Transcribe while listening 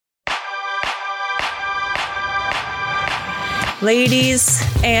Ladies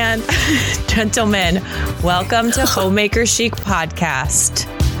and gentlemen, welcome to Homemaker Chic Podcast.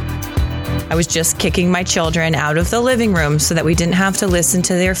 I was just kicking my children out of the living room so that we didn't have to listen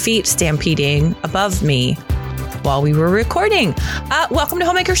to their feet stampeding above me while we were recording. Welcome to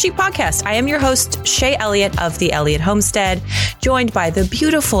Homemaker Chic Podcast. I am your host, Shay Elliott of the Elliott Homestead, joined by the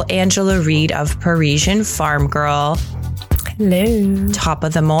beautiful Angela Reed of Parisian Farm Girl. Hello. Top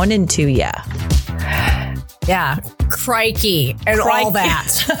of the morning to ya. Yeah. Crikey and all that.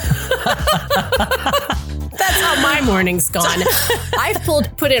 That's how my morning's gone. I've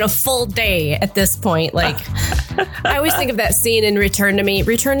put in a full day at this point. Like, I always think of that scene in Return to Me.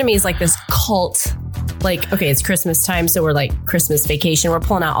 Return to Me is like this cult. Like, okay, it's Christmas time, so we're like Christmas Vacation. We're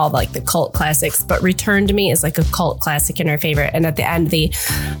pulling out all like the cult classics, but Return to Me is like a cult classic and our favorite. And at the end, the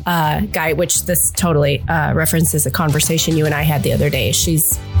guy, which this totally references a conversation you and I had the other day.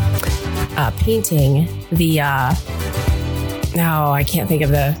 She's painting the, I can't think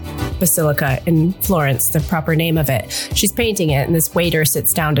of the basilica in Florence, the proper name of it. She's painting it, and this waiter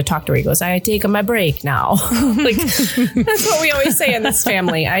sits down to talk to her. He goes, "I take my break now." Like, that's what we always say in this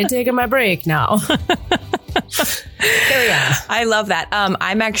family. I take my break now. Carry on. I love that.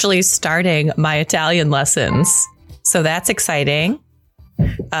 I'm actually starting my Italian lessons, so that's exciting.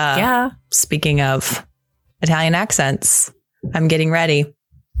 Yeah. Speaking of Italian accents, I'm getting ready.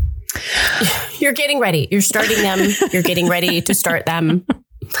 You're getting ready. You're starting them. You're getting ready to start them.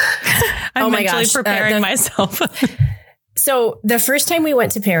 I'm actually preparing myself. So the first time we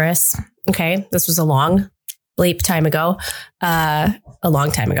went to Paris, okay, this was a long time ago.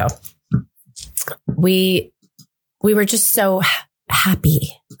 We were just so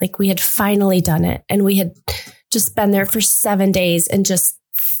happy. Like, we had finally done it, and we had just been there for 7 days and just,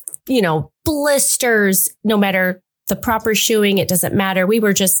 blisters, no matter the proper shoeing, it doesn't matter. We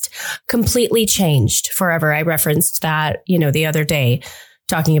were just completely changed forever. I referenced that, the other day,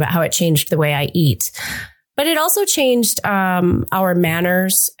 talking about how it changed the way I eat. But it also changed our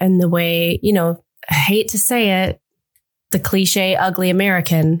manners and the way, I hate to say it, the cliche ugly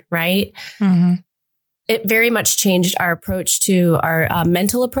American, right? Mm-hmm. It very much changed our approach to our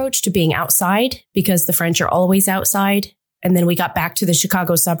mental approach to being outside, because the French are always outside. And then we got back to the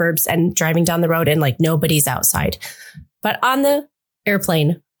Chicago suburbs and driving down the road and like nobody's outside. But on the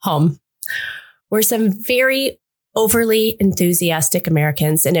airplane home were some very overly enthusiastic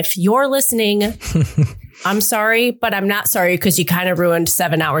Americans. And if you're listening, I'm sorry, but I'm not sorry, because you kind of ruined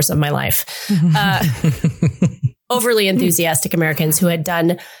 7 hours of my life. Overly enthusiastic Americans who had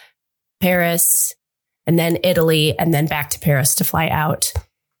done Paris and then Italy and then back to Paris to fly out.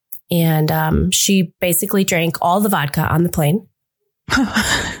 And she basically drank all the vodka on the plane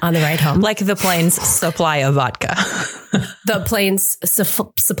on the ride home. Like the plane's supply of vodka. The plane's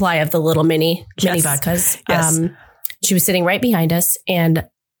supply of the little mini vodkas. Yes. She was sitting right behind us, and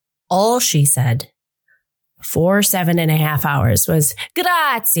all she said for 7.5 hours was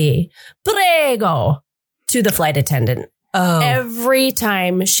 "Grazie, prego" to the flight attendant. Oh. Every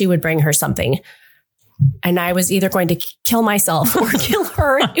time she would bring her something. And I was either going to kill myself or kill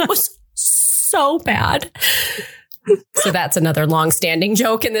her. It was so bad. So that's another long-standing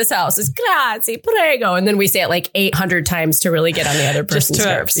joke in this house is "Grazie, prego." And then we say it like 800 times to really get on the other person's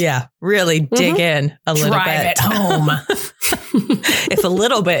nerves. Yeah, really dig in a little bit. Drive it home. If a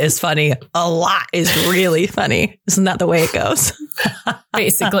little bit is funny, a lot is really funny. Isn't that the way it goes?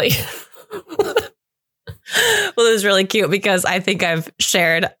 Basically. Well, it was really cute because I think I've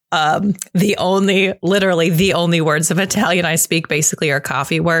shared literally the only words of Italian I speak basically are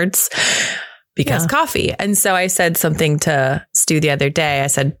coffee words, because coffee. And so I said something to Stu the other day. I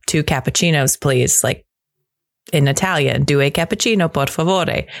said 2 cappuccinos, please, like in Italian, "Due cappuccino, per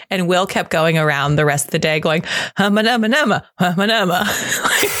favore." And Will kept going around the rest of the day going, "Hamanama, hamanama."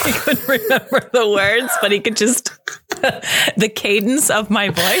 He couldn't remember the words, but he could just, the cadence of my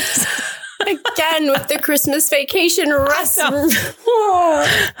voice. Again, with the Christmas Vacation recipe.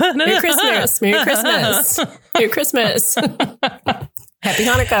 Merry Christmas. Merry Christmas. Merry Christmas. Happy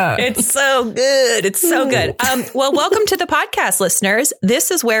Hanukkah. It's so good. It's so good. Well, welcome to the podcast, listeners.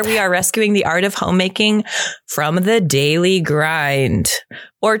 This is where we are rescuing the art of homemaking from the daily grind,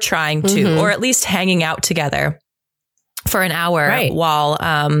 or trying to, or at least hanging out together for an hour while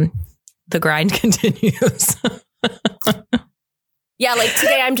the grind continues. Yeah, like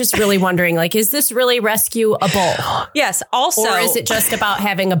today I'm just really wondering, like, is this really rescuable? Yes. Also, or is it just about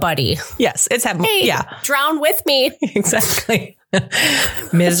having a buddy? Yes, it's having, drown with me. Exactly.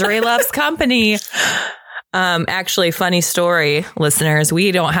 Misery loves company. Actually, funny story, listeners.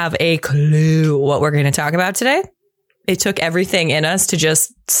 We don't have a clue what we're going to talk about today. it took everything in us to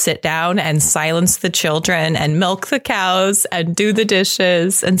just sit down and silence the children and milk the cows and do the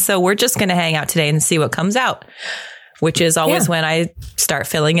dishes. And so we're just going to hang out today and see what comes out, which is always when I start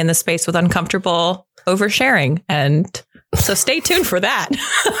filling in the space with uncomfortable oversharing. And so stay tuned for that.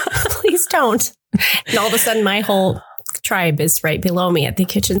 Please don't. And all of a sudden my whole tribe is right below me at the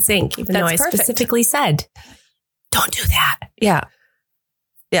kitchen sink, even though I specifically said, don't do that. Yeah.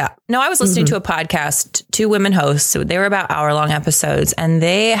 Yeah. No, I was listening to a podcast, 2 women hosts. So they were about hour-long episodes, and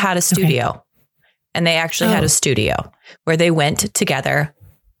they had a studio. And they actually had a studio where they went together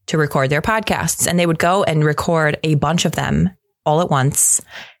to record their podcasts. And they would go and record a bunch of them all at once.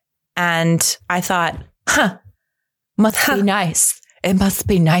 And I thought, must be nice. It must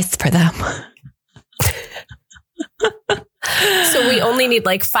be nice for them. So we only need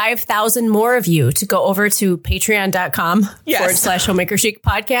like 5,000 more of you to go over to patreon.com/Homemaker Chic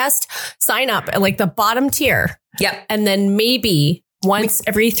podcast, sign up at like the bottom tier. Yep. And then maybe once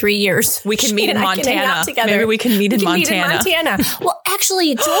every 3 years, we can meet in Montana. Maybe we can meet in Montana. Well,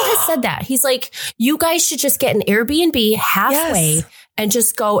 actually, Joel has said that. He's like, you guys should just get an Airbnb halfway and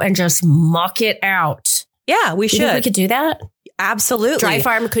just go and just muck it out. Yeah, we should. You think we could do that? Absolutely. Dry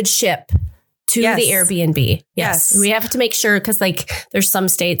Farm could ship to the Airbnb. Yes. We have to make sure because like there's some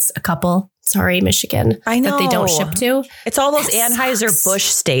states, a couple, Michigan, I know, that they don't ship to. It's all those Anheuser-Busch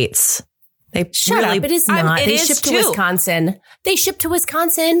states. They Shut up. It is not. They ship to Wisconsin. They ship to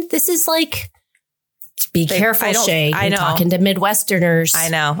Wisconsin. This is like, be careful, Shay. I know. You're talking to Midwesterners. I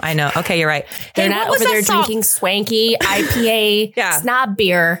know. Okay, you're right. They're not over there drinking swanky IPA snob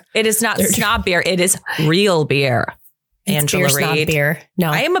beer. It is not snob beer. It is real beer. Angela beer Reid. Snob beer.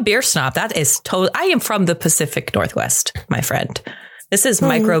 No, I am a beer snob. That is total. I am from the Pacific Northwest, my friend. This is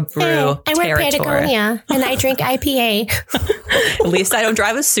microbrew I territory. wear Patagonia and I drink IPA. At least I don't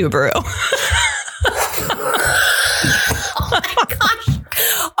drive a Subaru. Oh my gosh.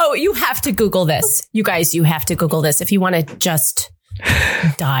 Oh, you have to Google this. You guys, you have to Google this if you want to just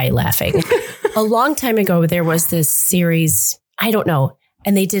die laughing. A long time ago, there was this series. I don't know.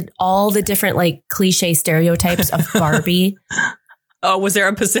 And they did all the different like cliche stereotypes of Barbie. Oh, was there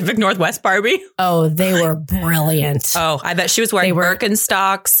a Pacific Northwest Barbie? Oh, they were brilliant. Oh, I bet she was wearing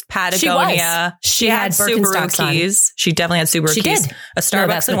Birkenstocks, Patagonia. She had Subaru keys. She definitely had Subaru keys. Did. A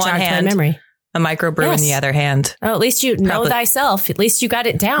Starbucks in one hand, a microbrew in the other hand. Oh, at least you know thyself. At least you got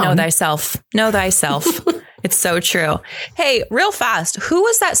it down. Know thyself. Know thyself. It's so true. Hey, real fast. Who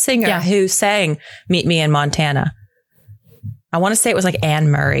was that singer who sang Meet Me in Montana? I want to say it was like Anne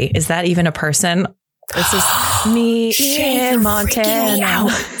Murray. Is that even a person? This is Meet Me in Montana.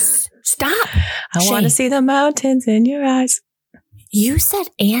 Stop. I want to see the mountains in your eyes. You said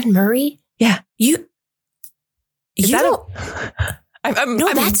Anne Murray? Yeah. That's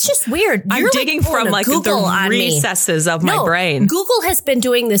just weird. I'm digging from like Google the recesses of my brain. Google has been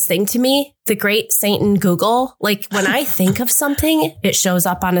doing this thing to me, the great Satan Google. Like when I think of something, it shows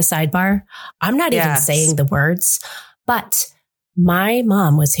up on a sidebar. I'm not even saying the words, but my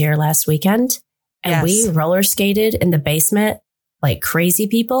mom was here last weekend and we roller skated in the basement like crazy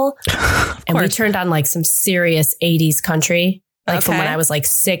people. And we turned on like some serious 80s country, like from when I was like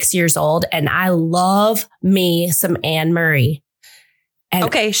 6 years old. And I love me some Anne Murray. And,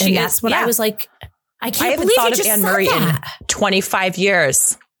 that's what I was like. I can't believe thought you just of Anne Murray in 25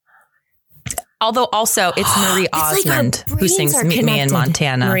 years. Although also it's Marie Osmond who sings Meet Me in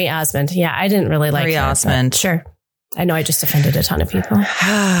Montana. Marie Osmond. Yeah, I didn't really like Marie Osmond. Sure. I know I just offended a ton of people.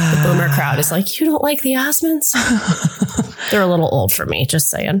 The boomer crowd is like, you don't like the Osmonds? They're a little old for me, just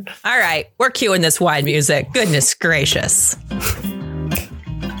saying. All right. We're cueing this wine music. Goodness gracious.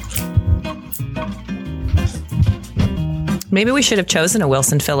 Maybe we should have chosen a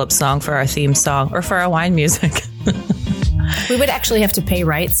Wilson Phillips song for our theme song or for our wine music. We would actually have to pay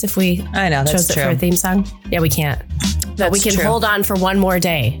rights if we chose it for a theme song. Yeah, we can't. But we can hold on for one more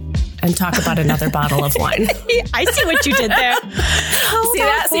day and talk about another bottle of wine. I see what you did there. See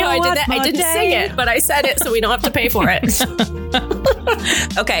that? See how I did that? I didn't sing it, but I said it so we don't have to pay for it.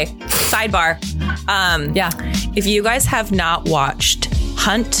 Okay, sidebar. If you guys have not watched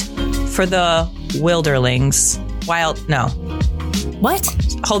Hunt for the Wilderlings, What?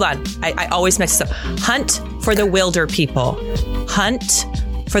 Hold on. I always mix this up. Hunt for the Wilder People. Hunt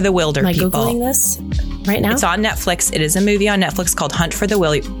for the Wilder People. Am I Googling this right now? It's on Netflix. It is a movie on Netflix called Hunt for the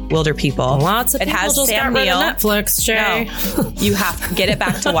Wilder People. Lots of people just got rid of Netflix, Shay. No, you have to get it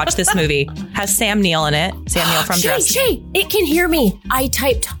back to watch this movie. Has Sam Neill in it. Sam Neill from Jurassic. Shay, it can hear me. I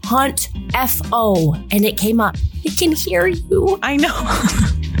typed Hunt F-O and it came up. It can hear you. I know.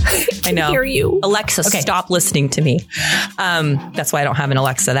 I know. Hear you. Alexa, stop listening to me. That's why I don't have an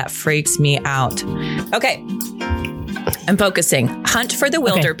Alexa. That freaks me out. Okay. I'm focusing. Hunt for the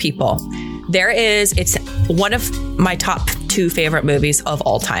Wilder People. It's one of my top 2 favorite movies of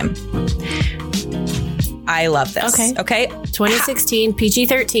all time. I love this. Okay. 2016,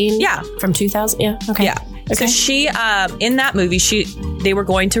 PG-13. Yeah. From 2000. Yeah. Okay. Yeah. Okay. So she, in that movie, they were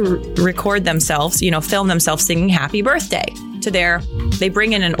going to record themselves, film themselves singing Happy Birthday they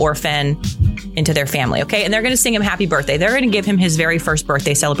bring in an orphan into their family. Okay. And they're going to sing him Happy Birthday. They're going to give him his very first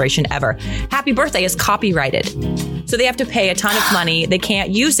birthday celebration ever. Happy Birthday is copyrighted. So they have to pay a ton of money. They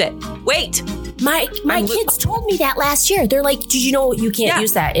can't use it. Wait. My kids told me that last year. They're like, did you know you can't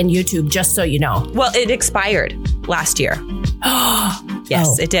use that in YouTube, just so you know? Well, it expired last year.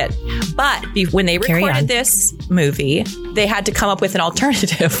 Yes, it did. But when they recorded this movie, they had to come up with an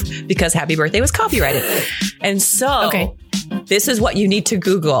alternative because Happy Birthday was copyrighted. And so this is what you need to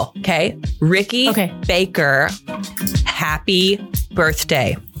Google. Okay. Ricky Baker, Happy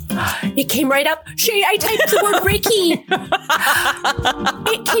Birthday. It came right up. I typed the word Ricky.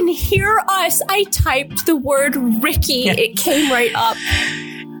 It can hear us. I typed the word Ricky. It came right up.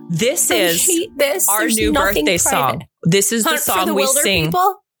 This is our new birthday song. This is the song we sing.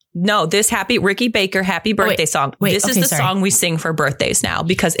 People? No, this Ricky Baker Happy Birthday song. This is the song we sing for birthdays now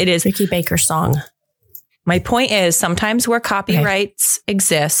because it is Ricky Baker song. My point is sometimes where copyrights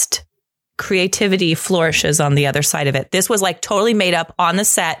exist, creativity flourishes on the other side of it. This was like totally made up on the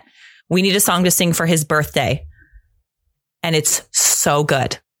set. We need a song to sing for his birthday. And it's so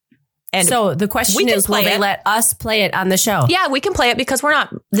good. And so the question is, will they let us play it on the show? Yeah, we can play it because we're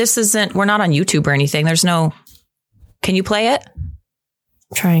not on YouTube or anything. Can you play it?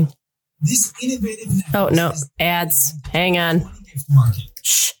 I'm trying. This innovative. Oh, no. Ads. Hang on.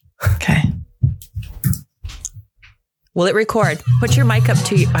 Shh. Okay. Will it record? Put your mic up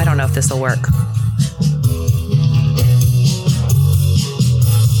to you. I don't know if this will work.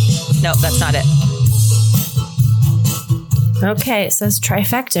 No, that's not it. Okay, it says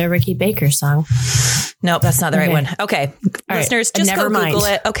trifecta, Ricky Baker song. Nope, that's not the right one. Okay, listeners, just go Google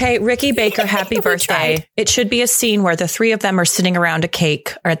it. Okay, Ricky Baker, Happy Birthday. It should be a scene where the 3 of them are sitting around a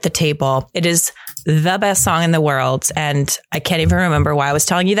cake or at the table. It is the best song in the world, and I can't even remember why I was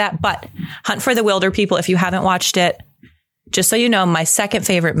telling you that, but Hunt for the Wilder People, if you haven't watched it, just so you know, my first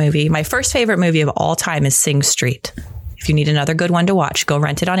favorite movie of all time is Sing Street. If you need another good one to watch, go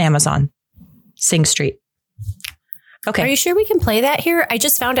rent it on Amazon. Sing Street. Okay. Are you sure we can play that here? I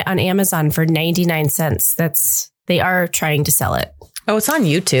just found it on Amazon for 99 cents. They are trying to sell it. Oh, it's on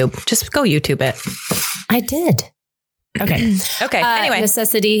YouTube. Just go YouTube it. I did. Okay. Okay. Anyway.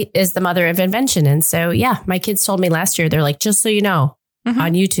 Necessity is the mother of invention. And so, yeah, my kids told me last year, they're like, just so you know,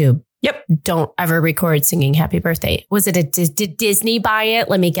 on YouTube. Yep. Don't ever record singing Happy Birthday. Was it did Disney buy it?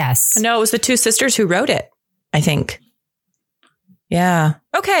 Let me guess. No, it was the 2 sisters who wrote it, I think. Yeah.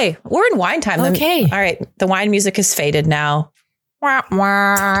 Okay. We're in wine time. Okay. All right. The wine music has faded now. Wah,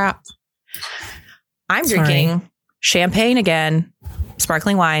 wah. I'm drinking champagne again,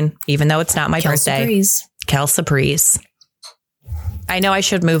 sparkling wine, even though it's not my birthday. Kelsey Breeze. I know I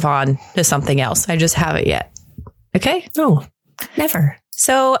should move on to something else. I just haven't yet. Okay. No, never.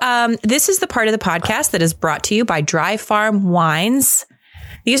 So this is the part of the podcast that is brought to you by Dry Farm Wines.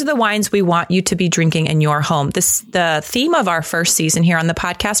 These are the wines we want you to be drinking in your home. The theme of our first season here on the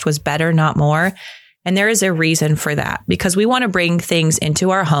podcast was better, not more. And there is a reason for that, because we want to bring things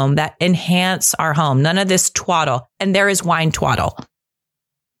into our home that enhance our home. None of this twaddle. And there is wine twaddle.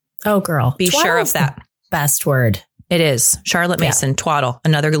 Oh, girl. Be sure of that. Best word. It is. Charlotte Mason, twaddle.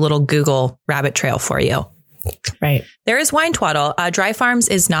 Another little Google rabbit trail for you. Right. There is wine twaddle. Dry Farms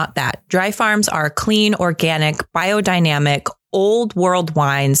is not that. Dry Farms are clean, organic, biodynamic, old world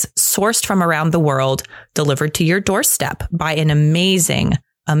wines sourced from around the world, delivered to your doorstep by an amazing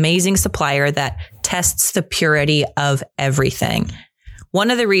supplier that tests the purity of everything.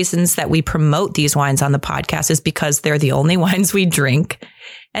 One of the reasons that we promote these wines on the podcast is because they're the only wines we drink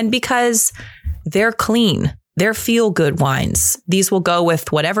and because they're clean. They're feel-good wines. These will go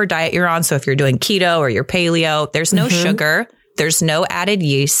with whatever diet you're on. So if you're doing keto or you're paleo, there's no sugar. There's no added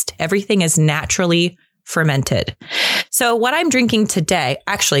yeast. Everything is naturally fermented. So what I'm drinking today,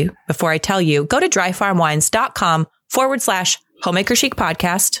 actually, before I tell you, go to dryfarmwines.com/Homemaker Chic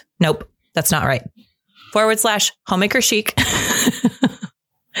podcast. Nope, that's not right. /Homemaker Chic.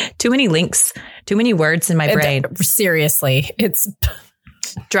 Too many links, too many words in my brain. Seriously, it's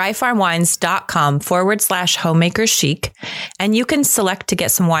dryfarmwines.com/Homemaker Chic. And you can select to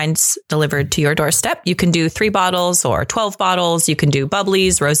get some wines delivered to your doorstep. You can do 3 bottles or 12 bottles. You can do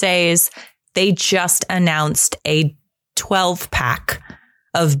bubblies, rosés. They just announced a 12-pack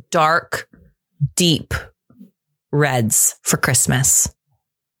of dark, deep reds for Christmas.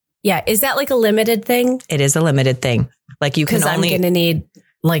 Yeah. Is that like a limited thing? It is a limited thing. Like you can only... I'm going to need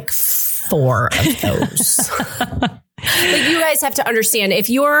like 4 of those. Like you guys have to understand if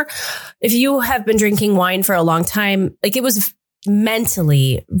you have been drinking wine for a long time, like it was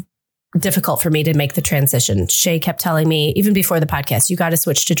mentally difficult for me to make the transition. Shay kept telling me even before the podcast, you got to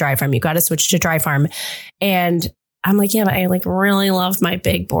switch to Dry Farm. You got to switch to Dry Farm. And I'm like, yeah, but I like really love my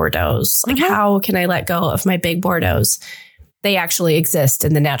big Bordeaux. Like how can I let go of my big Bordeaux? They actually exist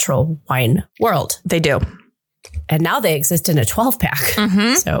in the natural wine world. They do. And now they exist in a 12 pack.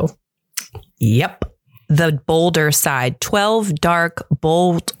 So, yep. The bolder side, 12 dark,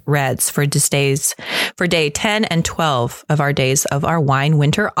 bold reds for day 10 and 12 of our days of our wine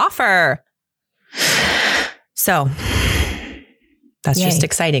winter offer. So that's just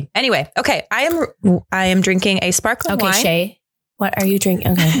exciting. Anyway, okay. I am drinking a sparkling wine. Okay, Shay, what are you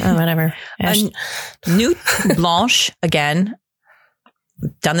drinking? Okay, whatever. Nuit Blanche, again.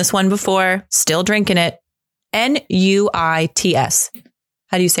 Done this one before. Still drinking it. Nuits.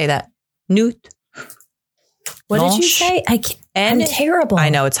 How do you say that? Nuit. What did you say? I'm terrible. I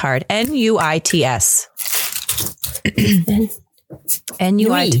know it's hard. Nuits.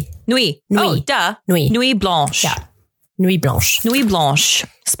 Nuit. Nuit. Oh, duh. Nuit Blanche. Yeah. Nuit Blanche. Nuit Blanche.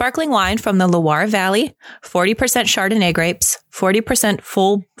 Sparkling wine from the Loire Valley. 40% Chardonnay grapes, 40%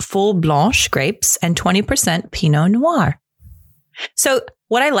 full Blanche grapes, and 20% Pinot Noir. So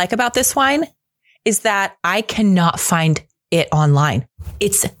what I like about this wine is that I cannot find it online.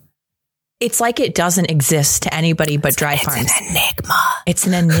 It's like it doesn't exist to anybody but Dry Farms. It's an enigma. It's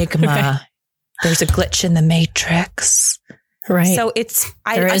an enigma. Okay. There's a glitch in the matrix. Right. So it's,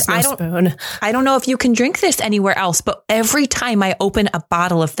 spoon. I don't know if you can drink this anywhere else, but every time I open a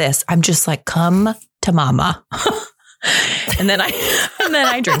bottle of this, I'm just like, come to mama. and then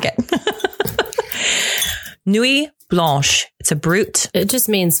I drink it. Nuit Blanche. It's a brut. It just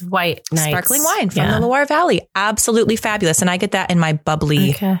means white nights. Sparkling wine from the Loire Valley. Absolutely fabulous. And I get that in my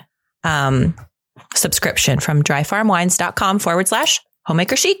bubbly subscription from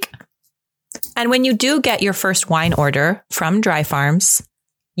dryfarmwines.com/homemaker chic. And when you do get your first wine order from Dry Farms,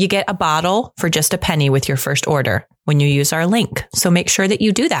 you get a bottle for just a penny with your first order when you use our link. So make sure that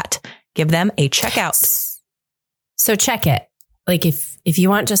you do that. Give them a checkout. So check it. Like if you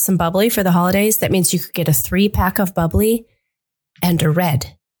want just some bubbly for the holidays, that means you could get a 3-pack of bubbly and a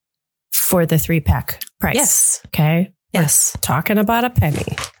red for the 3-pack price. Yes. Okay. Yes. We're talking about a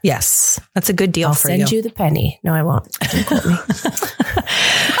penny. Yes. That's a good deal for you. I'll send you the penny. No, I won't. Don't quote me.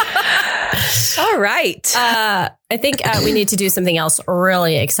 All right. I think we need to do something else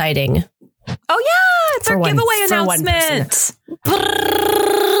really exciting. Oh, yeah. It's our giveaway announcement.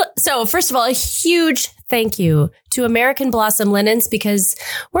 So first of all, a huge thank you to American Blossom Linens because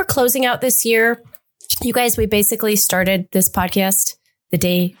we're closing out this year. You guys, we basically started this podcast the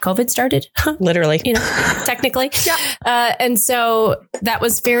day COVID started. Literally. Technically. Yeah. And so that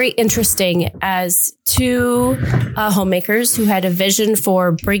was very interesting as two homemakers who had a vision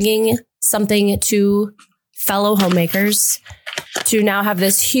for bringing something to fellow homemakers to now have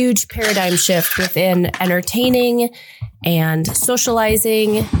this huge paradigm shift within entertaining and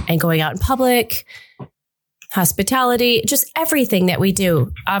socializing and going out in public, hospitality, just everything that we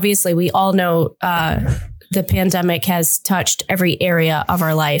do. Obviously, we all know the pandemic has touched every area of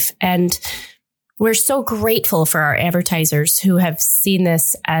our life. And we're so grateful for our advertisers who have seen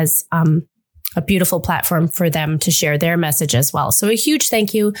this as a beautiful platform for them to share their message as well. So a huge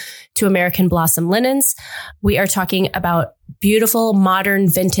thank you to American Blossom Linens. We are talking about beautiful, modern,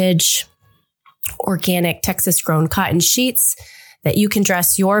 vintage, organic, Texas-grown cotton sheets that you can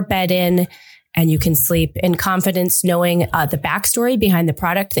dress your bed in, and you can sleep in confidence knowing the backstory behind the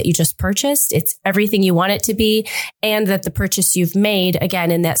product that you just purchased. It's everything you want it to be, and that the purchase you've made,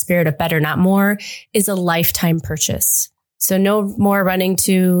 again, in that spirit of better, not more, is a lifetime purchase. So no more running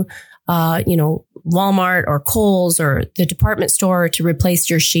to Walmart or Kohl's or the department store to replace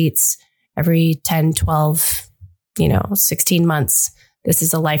your sheets every 10, 12, 16 months. This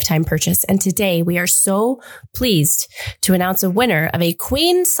is a lifetime purchase. And today we are so pleased to announce a winner of a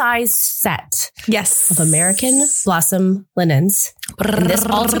queen size set. Yes. Of American Blossom Linens. And this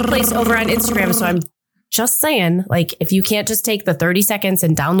all took place over on Instagram. So I'm just saying, like, if you can't just take the 30 seconds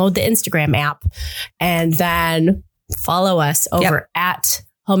and download the Instagram app and then follow us over at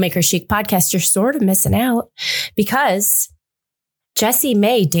Homemaker Chic Podcast, you're sort of missing out because Jessie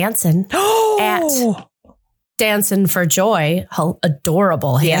May Danson at Dancing for Joy,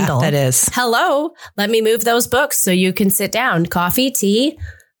 adorable handle. Yeah, that is. Hello, let me move those books so you can sit down. Coffee, tea.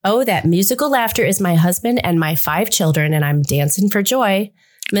 Oh, that musical laughter is my husband and my 5 children, and I'm dancing for joy.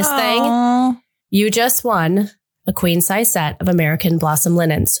 Miss Thing, you just won a queen size set of American Blossom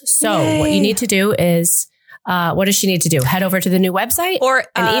Linens. So what you need to do is what does she need to do? Head over to the new website or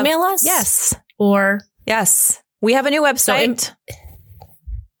and email us? Yes. Or yes. We have a new website,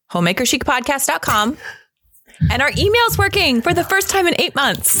 homemakerchicpodcast.com. And our email's working for the first time in 8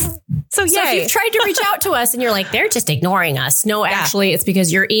 months. So if you've tried to reach out to us and you're like, they're just ignoring us. No, actually, it's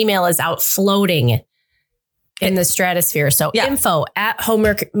because your email is out floating in the stratosphere. So info at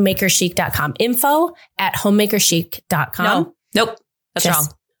homemakerchic.com. Info at homemakerchic.com. Nope. That's wrong.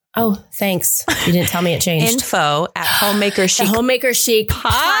 Oh, thanks. You didn't tell me it changed. Info at Homemaker Chic. The Homemaker Chic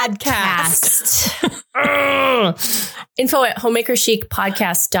podcast. Info at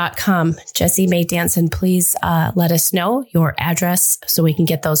homemakerchicpodcast.com. Jessie Mae Danson, please let us know your address so we can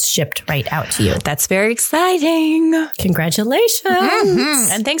get those shipped right out to you. That's very exciting. Congratulations.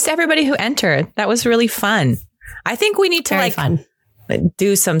 Mm-hmm. And thanks to everybody who entered. That was really fun. I think we need to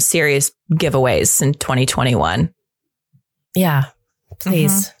do some serious giveaways in 2021. Yeah,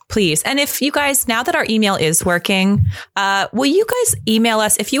 please. Mm-hmm. Please. And if you guys, now that our email is working, will you guys email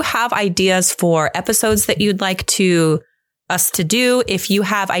us if you have ideas for episodes that you'd like us to do? If you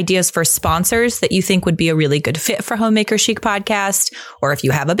have ideas for sponsors that you think would be a really good fit for Homemaker Chic Podcast, or if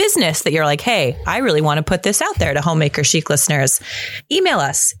you have a business that you're like, hey, I really want to put this out there to Homemaker Chic listeners, email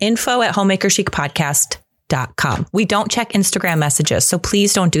us info at homemakerchicpodcast.com. We don't check Instagram messages, so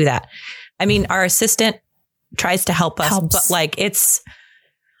please don't do that. I mean, our assistant tries to help us, but like it's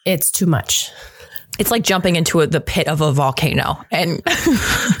too much. It's like jumping into the pit of a volcano, and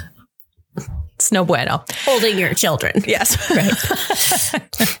it's no bueno. Holding your children. Yes. Right.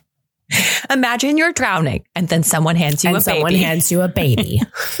 Imagine you're drowning and then someone hands you a baby. Someone hands you a baby.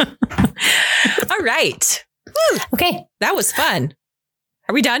 All right. Woo. Okay. That was fun.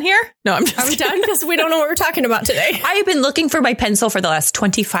 Are we done here? No, I'm just Are we done? Because we don't know what we're talking about today. I have been looking for my pencil for the last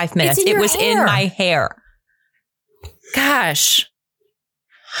 25 minutes. It was in my hair. Gosh.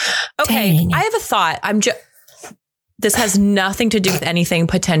 Okay. Dang. I have a thought. This has nothing to do with anything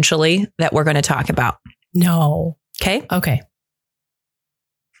potentially that we're going to talk about. No. Okay. Okay.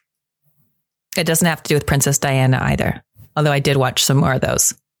 It doesn't have to do with Princess Diana either. Although I did watch some more of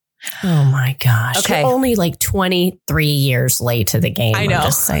those. Oh my gosh. Okay. You're only like 23 years late to the game. I know. I'm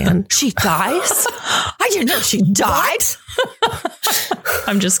just saying. She dies? I didn't know she died.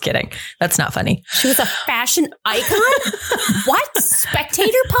 I'm just kidding. That's not funny. She was a fashion icon? What?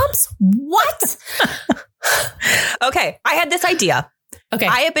 Spectator pumps? What? Okay. I had this idea. Okay.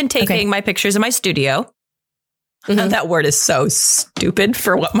 I have been taking my pictures in my studio. Mm-hmm. That word is so stupid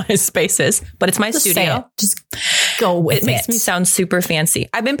for what my space is, but it's my studio. Just go with it. It makes me sound super fancy.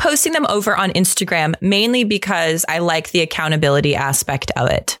 I've been posting them over on Instagram mainly because I like the accountability aspect of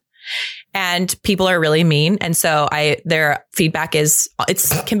it. And people are really mean. And so their feedback is,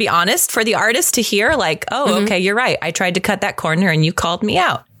 can be honest for the artist to hear like, oh, okay, you're right. I tried to cut that corner and you called me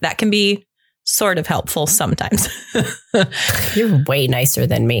out. That can be sort of helpful sometimes. You're way nicer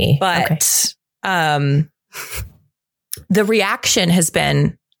than me. But, the reaction has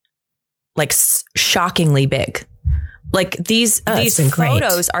been like shockingly big. Like these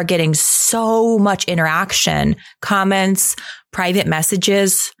photos are getting so much interaction, comments, private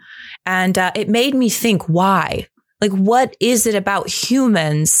messages. And it made me think, why? Like, what is it about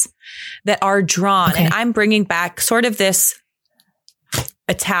humans that are drawn? Okay. And I'm bringing back sort of this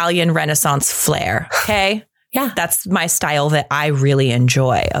Italian Renaissance flair. Okay. Yeah. That's my style that I really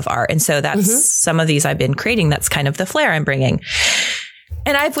enjoy of art. And so that's some of these I've been creating. That's kind of the flair I'm bringing.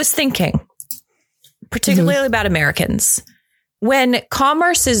 And I was thinking, particularly about Americans, when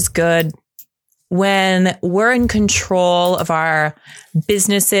commerce is good, when we're in control of our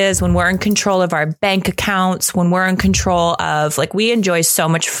businesses, when we're in control of our bank accounts, when we're in control of, like, we enjoy so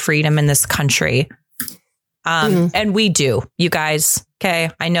much freedom in this country. And we do, you guys. Okay.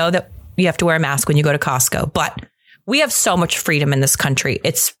 I know that you have to wear a mask when you go to Costco, but we have so much freedom in this country.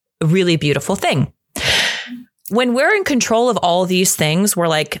 It's a really beautiful thing. When we're in control of all these things,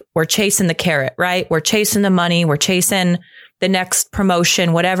 we're chasing the carrot, right? We're chasing the money. We're chasing the next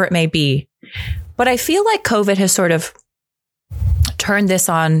promotion, whatever it may be. But I feel like COVID has sort of turned this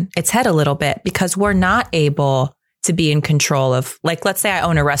on its head a little bit because we're not able to be in control of, like, let's say I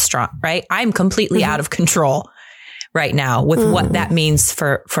own a restaurant, right? I'm completely out of control right now with what that means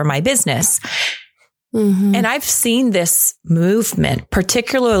for my business. And I've seen this movement,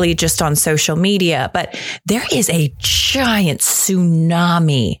 particularly just on social media, but there is a giant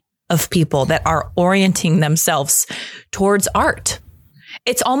tsunami of people that are orienting themselves towards art.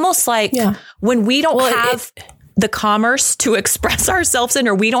 It's almost like when we don't have the commerce to express ourselves in,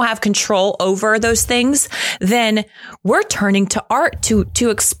 or we don't have control over those things, then we're turning to art to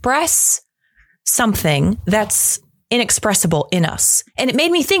express something that's inexpressible in us. And it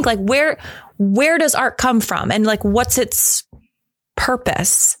made me think, like, where where does art come from? And like, what's its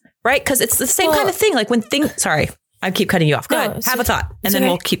purpose? Right? Because it's the same kind of thing. Like when sorry, I keep cutting you off. Go ahead. Have a thought. And then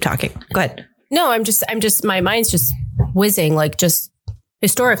we'll keep talking. Go ahead. No, I'm just, my mind's just whizzing, like just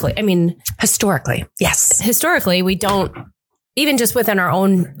historically. I mean, historically, yes. Historically, we don't, even just within our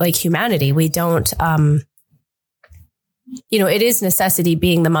own like humanity, we don't, it is necessity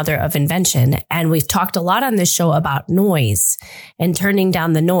being the mother of invention. And we've talked a lot on this show about noise and turning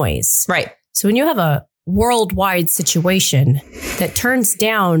down the noise. Right. So when you have a worldwide situation that turns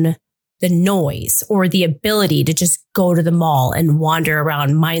down the noise or the ability to just go to the mall and wander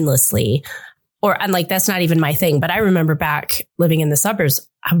around mindlessly, and like, that's not even my thing. But I remember back living in the suburbs,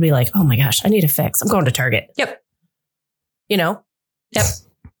 I would be like, oh my gosh, I need a fix. I'm going to Target. Yep. Yep.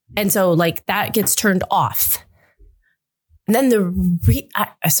 And so like that gets turned off. And then the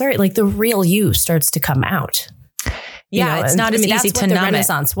real you starts to come out. Yeah, it's not as easy to numb it. The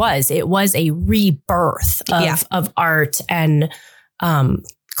Renaissance was. It was a rebirth of art and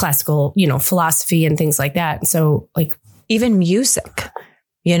classical, philosophy and things like that. So like even music,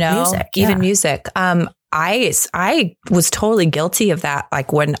 music. I was totally guilty of that.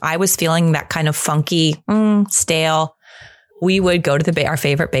 Like when I was feeling that kind of funky, stale, we would go to our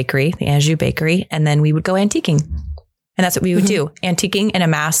favorite bakery, the Anjou Bakery, and then we would go antiquing. And that's what we would do. Antiquing in a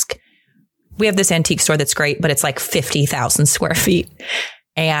mask. We have this antique store that's great, but it's like 50,000 square feet.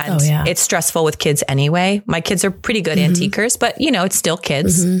 And it's stressful with kids anyway. My kids are pretty good antiquers, but it's still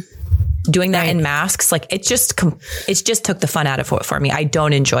kids. Doing that in masks, like it just took the fun out of it for me. I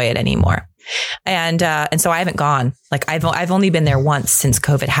don't enjoy it anymore. And so I haven't gone. Like I've only been there once since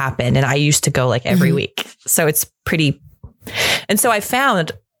COVID happened, and I used to go like every week. So it's pretty. And so I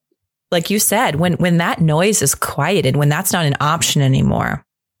found, like you said, when that noise is quieted, when that's not an option anymore,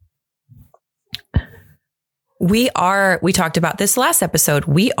 we talked about this last episode.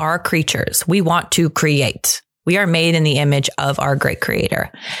 We are creatures. We want to create. We are made in the image of our great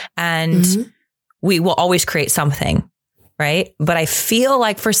creator, and we will always create something. Right. But I feel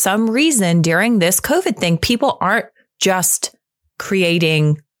like for some reason during this COVID thing, people aren't just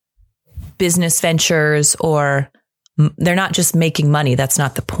creating business ventures, or they're not just making money. That's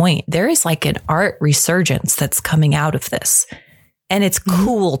not the point. There is like an art resurgence that's coming out of this. And it's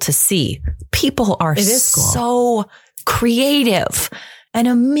cool to see. People are so creative and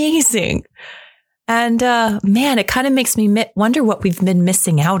amazing. And man, it kind of makes me wonder what we've been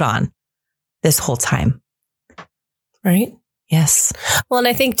missing out on this whole time. Right? Yes. Well, and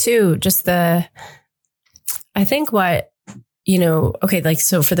I think too, so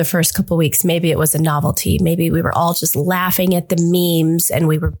for the first couple of weeks, maybe it was a novelty. Maybe we were all just laughing at the memes and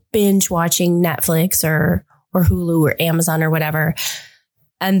we were binge watching Netflix or Hulu or Amazon or whatever.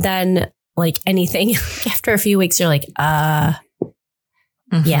 And then like anything after a few weeks, you're like,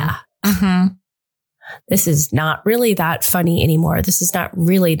 this is not really that funny anymore. This is not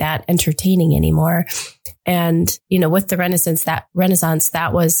really that entertaining anymore. And, with the Renaissance, that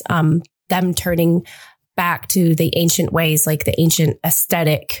was them turning back to the ancient ways, like the ancient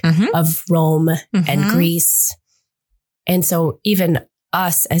aesthetic of Rome and Greece. And so even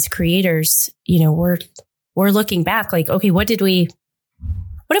us as creators, we're looking back like, okay, what have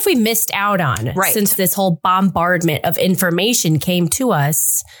we missed out on since this whole bombardment of information came to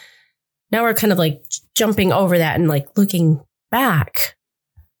us? Now we're kind of like jumping over that and like looking back.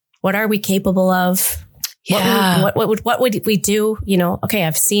 What are we capable of? Yeah. What would we do? Okay,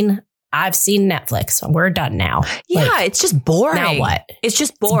 I've seen Netflix. We're done now. Yeah, like, it's just boring. Now what? It's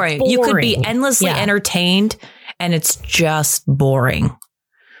just boring. You could be endlessly entertained, and it's just boring.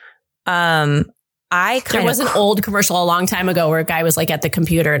 There was an old commercial a long time ago where a guy was like at the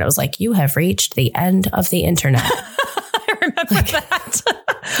computer and it was like, "You have reached the end of the internet." I remember that.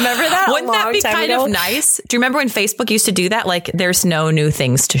 Remember that? Wouldn't that be kind of nice? Do you remember when Facebook used to do that? Like, there's no new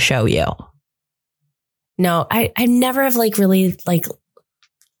things to show you. No, I never have like really like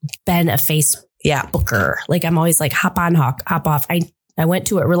been a Facebooker. Like I'm always like hop on, hop off. I went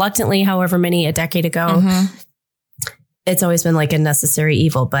to it reluctantly, a decade ago. It's always been like a necessary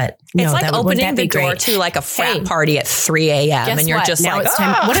evil, but it's like opening the door to like a frat party at 3 a.m. and you're just now like, it's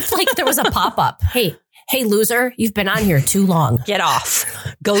time. What if like there was a pop-up? Hey, loser, you've been on here too long. Get off.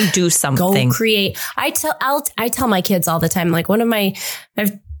 Go do something. Go create. I tell my kids all the time, like I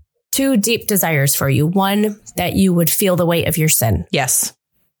have 2 deep desires for you. One, that you would feel the weight of your sin. Yes.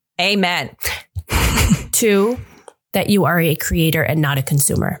 Amen. 2, that you are a creator and not a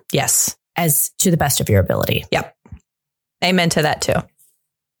consumer. Yes. As to the best of your ability. Yep. Amen to that too.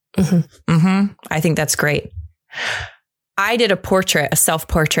 I think that's great. I did a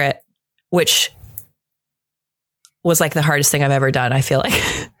self-portrait, which was like the hardest thing I've ever done. I feel like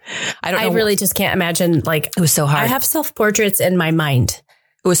I don't know. I really just can't imagine. Like, it was so hard. I have self-portraits in my mind.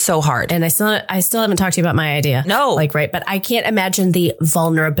 It was so hard. And I still haven't talked to you about my idea. No. Like, right. But I can't imagine the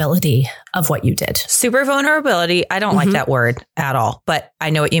vulnerability of what you did. Super vulnerability. I don't like that word at all, but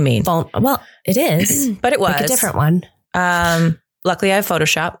I know what you mean. Well, it is. But it was. Like a different one. Luckily, I have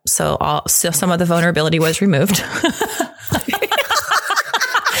Photoshop, so some of the vulnerability was removed.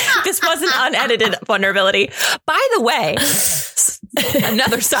 This wasn't unedited vulnerability. By the way,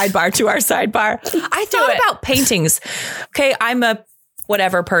 another sidebar to our sidebar. I thought about paintings. Okay, I'm a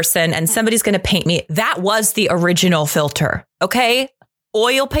whatever person and somebody's going to paint me. That was the original filter. Okay,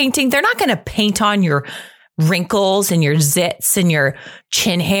 oil painting. They're not going to paint on your wrinkles and your zits and your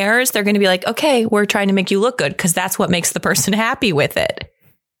chin hairs. They're going to be like, okay, we're trying to make you look good because that's what makes the person happy with it.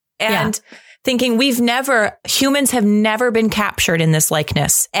 And thinking humans have never been captured in this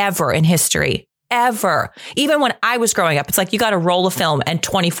likeness ever in history. Ever. Even when I was growing up, it's like you got a roll of film and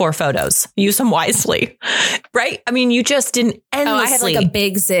 24 photos. Use them wisely. Right? I mean, you just didn't endlessly. I had like a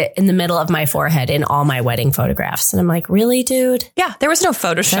big zit in the middle of my forehead in all my wedding photographs. And I'm like, really, dude? Yeah, there was no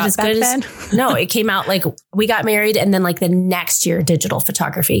Photoshop back then. No, it came out like we got married and then like the next year digital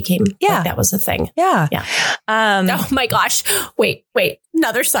photography came. Yeah. Like, that was a thing. Yeah. Yeah. Oh my gosh. Wait.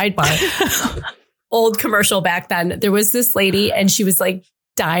 Another sidebar. Old commercial back then. There was this lady and she was like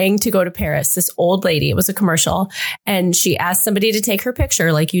dying to go to Paris. This old lady, it was a commercial, and she asked somebody to take her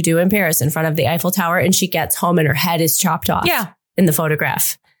picture like you do in Paris in front of the Eiffel Tower. And she gets home and her head is chopped off in the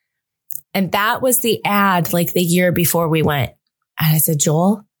photograph. And that was the ad like the year before we went. And I said,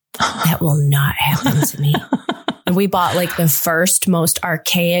 Joel, that will not happen to me. And we bought like the first most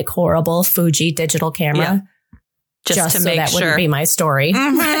archaic, horrible Fuji digital camera. Just to so make that wouldn't be my story.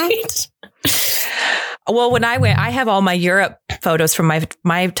 Right? Well, when I went, I have all my Europe photos from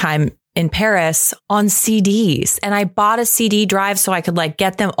my time in Paris on CDs, and I bought a CD drive so I could like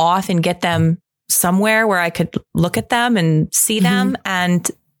get them off and get them somewhere where I could look at them and see them. And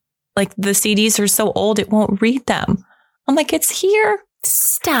like the CDs are so old, it won't read them. I'm like, it's here.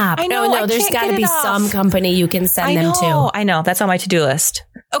 Stop. I know. No, there's got to be some company you can send them to. I know. That's on my to-do list.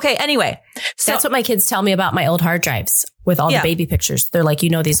 Okay. Anyway, so that's what my kids tell me about my old hard drives with all the baby pictures. They're like,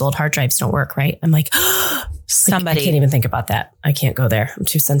 these old hard drives don't work, right? I'm like, somebody. I can't even think about that. I can't go there. I'm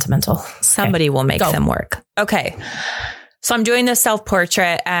too sentimental. Somebody will make them work. Okay. So I'm doing this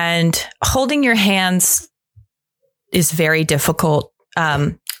self-portrait, and holding your hands is very difficult.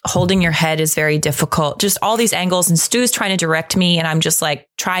 Holding your head is very difficult. Just all these angles, and Stu's trying to direct me, and I'm just like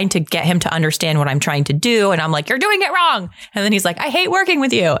trying to get him to understand what I'm trying to do. And I'm like, you're doing it wrong. And then he's like, I hate working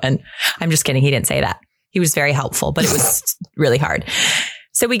with you. And I'm just kidding. He didn't say that. He was very helpful, but it was really hard.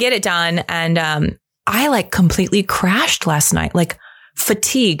 So we get it done. And I like completely crashed last night, like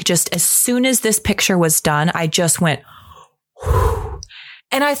fatigue. Just as soon as this picture was done, I just went, whew.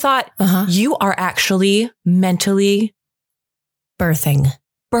 And I thought, you are actually mentally birthing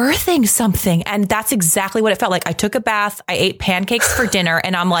something. And that's exactly what it felt like. I took a bath. I ate pancakes for dinner,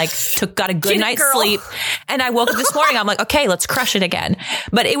 and I'm like, got a good night's sleep. And I woke up this morning. I'm like, okay, let's crush it again.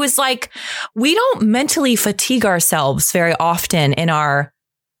 But it was like, we don't mentally fatigue ourselves very often in our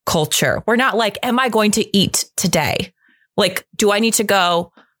culture. We're not like, am I going to eat today? Like, do I need to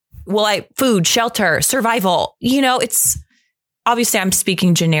go? Food, shelter, survival? It's obviously I'm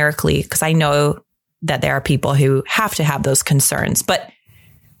speaking generically because I know that there are people who have to have those concerns, but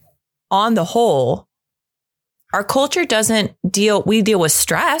on the whole, our culture we deal with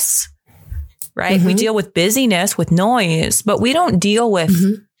stress, right? We deal with busyness, with noise, but we don't deal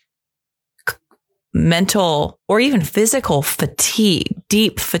with mental or even physical fatigue,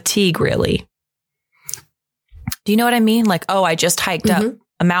 deep fatigue, really. Do you know what I mean? Like, I just hiked up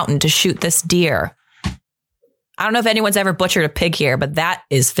a mountain to shoot this deer. I don't know if anyone's ever butchered a pig here, but that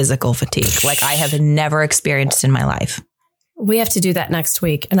is physical fatigue. Like I have never experienced in my life. We have to do that next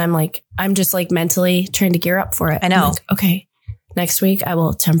week. And I'm just like mentally trying to gear up for it. I know. Like, okay, next week I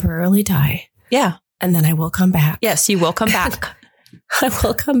will temporarily die. Yeah. And then I will come back. Yes, you will come back. I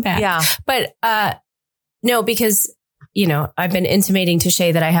will come back. Yeah. But no, because, I've been intimating to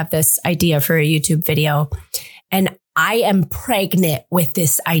Shay that I have this idea for a YouTube video, and I am pregnant with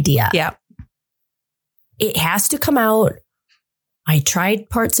this idea. Yeah. It has to come out. I tried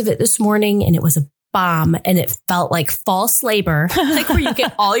parts of it this morning and it was a bomb, and it felt like false labor, like where you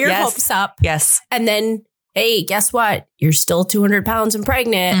get all your hopes up. Yes. And then, hey, guess what? You're still 200 pounds and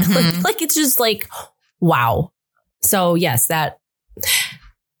pregnant. Like it's just like, wow. So yes.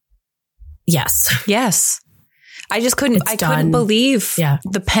 I just couldn't believe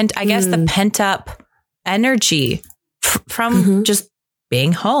the pent up energy from just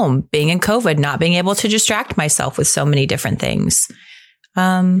being home, being in COVID, not being able to distract myself with so many different things.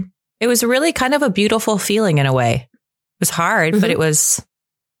 It was really kind of a beautiful feeling in a way. It was hard, but it was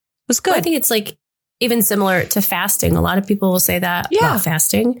good. Well, I think it's like even similar to fasting. A lot of people will say that about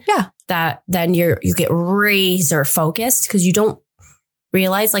fasting. Yeah. That then you get razor focused because you don't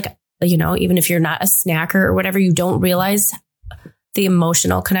realize, like, you know, even if you're not a snacker or whatever, you don't realize the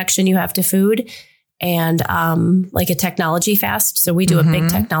emotional connection you have to food. And like a technology fast. So we do a big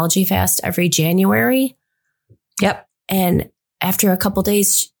technology fast every January. Yep. And after a couple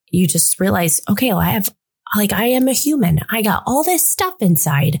days, you just realize, okay, well, I am a human. I got all this stuff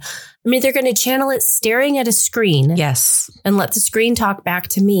inside. I'm either going to channel it staring at a screen. Yes. And let the screen talk back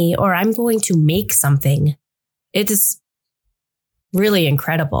to me, or I'm going to make something. It is really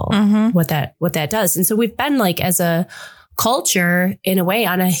incredible what that does. And so we've been like, as a culture, in a way,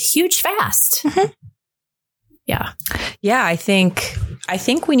 on a huge fast. Yeah. Yeah. I think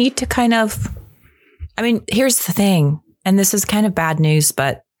we need to kind of, I mean, here's the thing, and this is kind of bad news,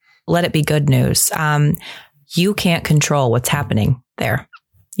 but let it be good news. You can't control what's happening there.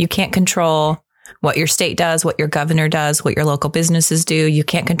 You can't control what your state does, what your governor does, what your local businesses do. You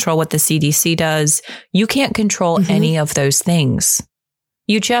can't control what the CDC does. You can't control any of those things.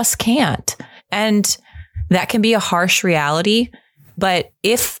 You just can't. And that can be a harsh reality. But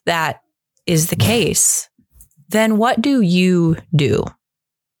if that is the case, then what do you do?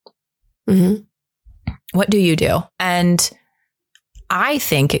 What do you do? And I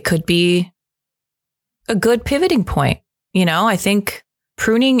think it could be a good pivoting point. You know, I think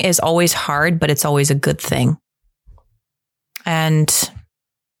pruning is always hard, but it's always a good thing. And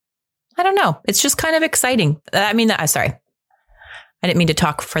I don't know. It's just kind of exciting. I mean, sorry. I didn't mean to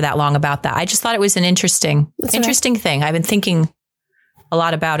talk for that long about that. I just thought it was an interesting thing. I've been thinking a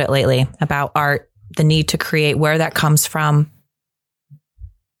lot about it lately, about art, the need to create, where that comes from.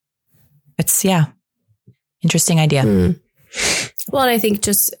 It's, interesting idea. Well, and I think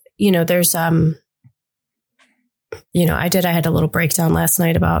just, you know, there's, I had a little breakdown last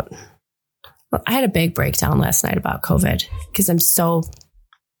night about, I had a big breakdown last night about COVID because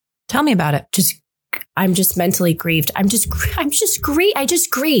tell me about it. I'm just mentally grieved. I just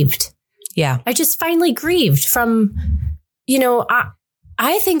grieved. Yeah. I just finally grieved from,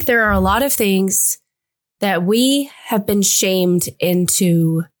 I think there are a lot of things that we have been shamed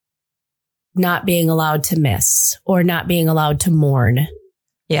into not being allowed to miss or not being allowed to mourn.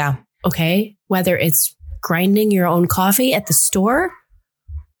 Yeah. Okay. Whether it's grinding your own coffee at the store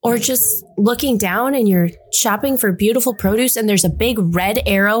or just looking down and you're shopping for beautiful produce and there's a big red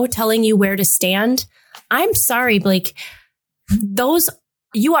arrow telling you where to stand. I'm sorry, Blake.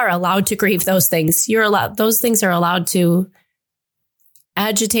 You are allowed to grieve those things. Those things are allowed to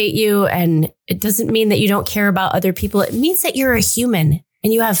agitate you. And it doesn't mean that you don't care about other people. It means that you're a human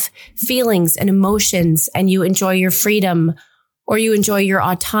and you have feelings and emotions and you enjoy your freedom or you enjoy your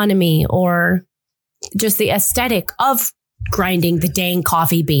autonomy or just the aesthetic of grinding the dang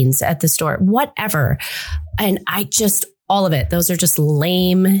coffee beans at the store, whatever. And all of it, those are just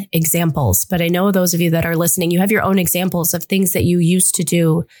lame examples. But I know those of you that are listening, you have your own examples of things that you used to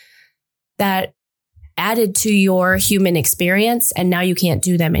do that added to your human experience. And now you can't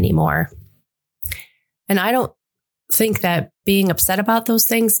do them anymore. And I don't think that being upset about those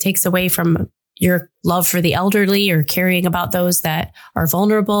things takes away from your love for the elderly or caring about those that are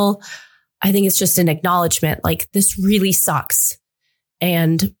vulnerable. I think it's just an acknowledgement, like, this really sucks.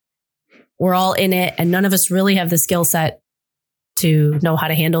 And we're all in it. And none of us really have the skill set to know how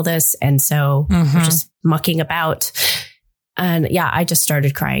to handle this. And so we're just mucking about. And I just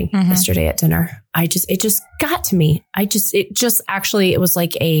started crying yesterday at dinner. It just got to me. It was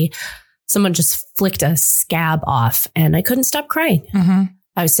like someone just flicked a scab off and I couldn't stop crying.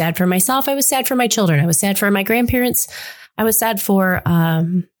 I was sad for myself. I was sad for my children. I was sad for my grandparents. I was sad for,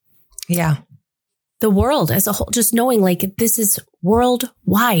 the world as a whole, just knowing like this is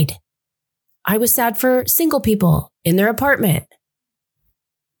worldwide. I was sad for single people in their apartment,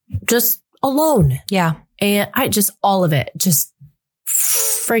 just alone. Yeah. And all of it, just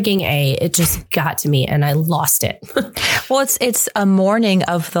frigging it just got to me and I lost it. Well, it's a mourning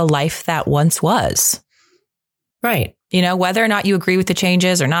of the life that once was. Right. Whether or not you agree with the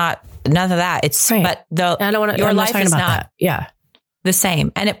changes or not, none of that. It's right. But your life is not the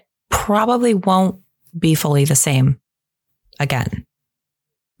same. And it probably won't be fully the same again.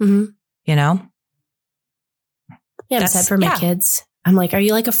 Yeah, I'm sad for my kids. I'm like, are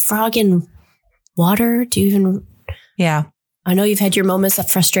you like a frog in water? Do you even... Yeah. I know you've had your moments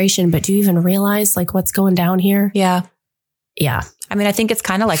of frustration, but do you even realize like what's going down here? Yeah. Yeah. I mean, I think it's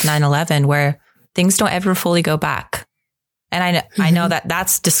kind of like 9/11 where things don't ever fully go back. And I know that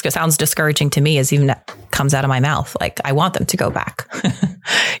sounds discouraging to me as even that comes out of my mouth. Like, I want them to go back, but,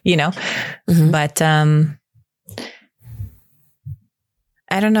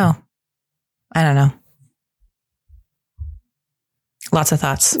 I don't know. Lots of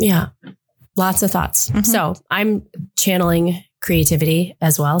thoughts. Yeah. Lots of thoughts. Mm-hmm. So I'm channeling creativity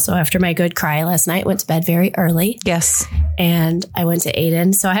as well. So after my good cry last night, went to bed very early. Yes. And I went to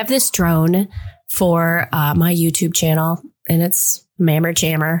Aiden. So I have this drone for my YouTube channel, and it's Mammer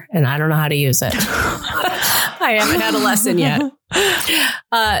Jammer, and I don't know how to use it. I haven't had a lesson yet.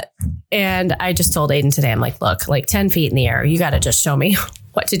 And I just told Aiden today, I'm like, look, like 10 feet in the air, you got to just show me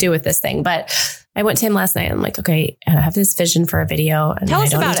what to do with this thing. But I went to him last night. I'm like, okay, and I have this vision for a video, and I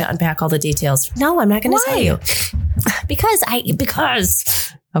don't need to unpack all the details. No, I'm not going to tell you because.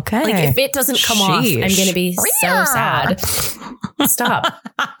 Okay. Like, if it doesn't come off, I'm going to be so sad. Stop.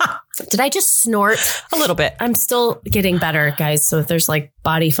 Did I just snort? A little bit. I'm still getting better, guys. So if there's like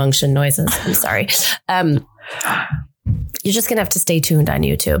body function noises, I'm sorry. You're just going to have to stay tuned on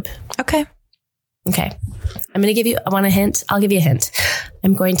YouTube. Okay. I'm going to give you, I want a hint. I'll give you a hint.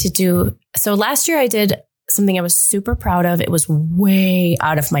 I'm going to do, so last year I did something I was super proud of. It was way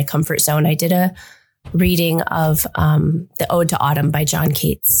out of my comfort zone. I did a reading of the Ode to Autumn by John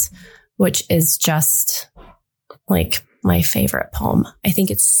Keats, which is just like my favorite poem. I think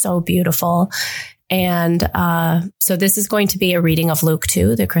it's so beautiful. And so this is going to be a reading of Luke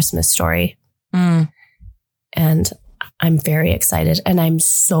 2, the Christmas story. And I'm very excited, and I'm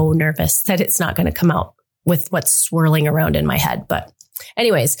so nervous that it's not going to come out with what's swirling around in my head. But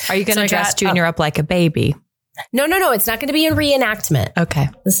anyways. Are you going to dress Junior up like a baby? No. It's not going to be a reenactment. Okay.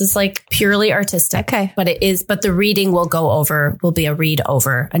 This is like purely artistic. Okay. But the reading will be a read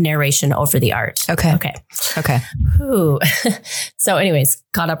over, a narration over the art. Okay. Ooh. So anyways,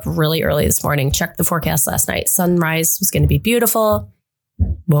 got up really early this morning, checked the forecast last night. Sunrise was going to be beautiful.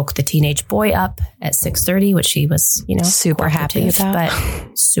 Woke the teenage boy up at 6:30, which he was, super happy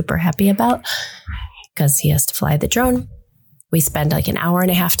about because he has to fly the drone. We spend like an hour and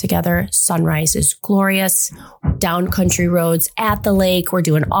a half together. Sunrise is glorious. Down country roads at the lake. We're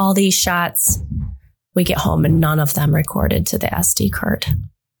doing all these shots. We get home and none of them recorded to the SD card.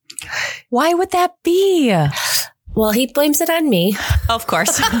 Why would that be? Well, he blames it on me. Of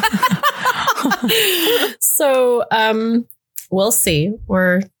course. So, we'll see.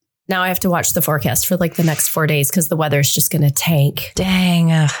 Now I have to watch the forecast for like the next 4 days because the weather's just going to tank.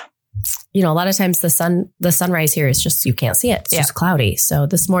 Dang. A lot of times the sunrise here is just, you can't see it. It's just cloudy. So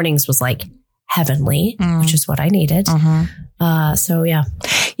this morning's was like heavenly, which is what I needed. So yeah.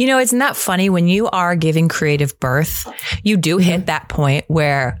 Isn't that funny? When you are giving creative birth, you do hit that point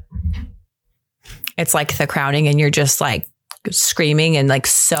where it's like the crowning and you're just like screaming and like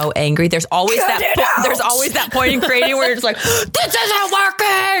so angry. There's always that point in creating where you're just like, this isn't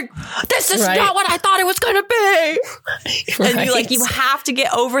working. This is not what I thought it was going to be. And you have to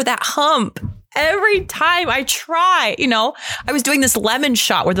get over that hump. Every time I try, I was doing this lemon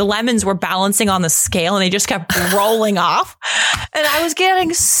shot where the lemons were balancing on the scale and they just kept rolling off. And I was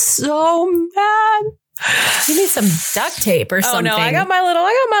getting so mad. You need some duct tape or something. Oh no, I got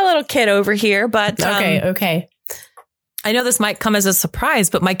my little kid over here, but okay. I know this might come as a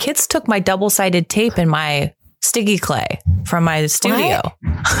surprise, but my kids took my double-sided tape and my sticky clay from my studio.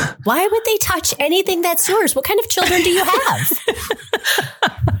 Why would they touch anything that's yours? What kind of children do you have?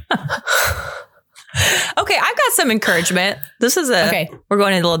 Okay, I've got some encouragement. We're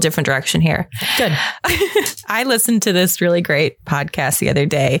going in a little different direction here. Good. I listened to this really great podcast the other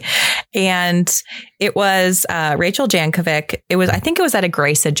day, and it was Rachel Jankovic. I think it was at a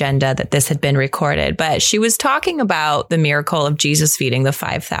Grace Agenda that this had been recorded, but she was talking about the miracle of Jesus feeding the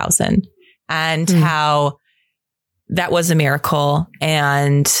 5,000 and how that was a miracle,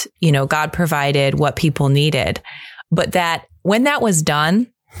 and God provided what people needed, but that when that was done,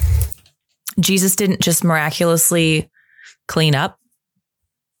 Jesus didn't just miraculously clean up,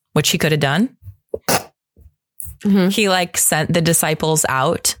 which he could have done. He sent the disciples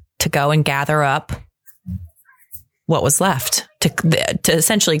out to go and gather up what was left to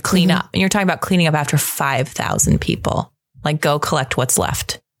essentially clean up. And you're talking about cleaning up after 5,000 people. Like, go collect what's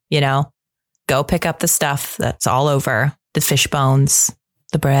left, go pick up the stuff that's all over, the fish bones,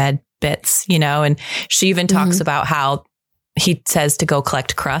 the bread bits, and she even talks about how he says to go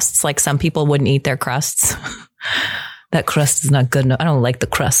collect crusts. Like, some people wouldn't eat their crusts. That crust is not good enough. I don't like the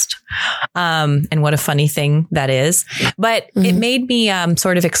crust. And what a funny thing that is. But it made me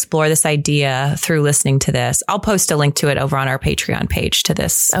sort of explore this idea through listening to this. I'll post a link to it over on our Patreon page to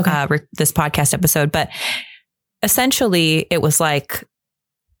this, this podcast episode. But essentially, it was like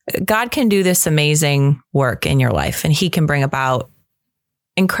God can do this amazing work in your life, and he can bring about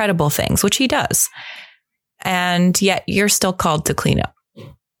incredible things, which he does. And yet you're still called to clean up.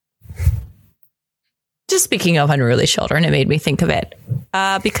 Just speaking of unruly children, it made me think of it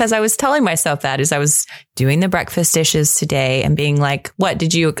because I was telling myself that as I was doing the breakfast dishes today and being like,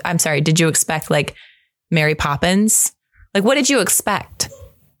 did you expect like Mary Poppins? Like, what did you expect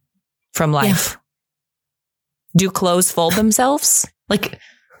from life? Yeah. Do clothes fold themselves? Like,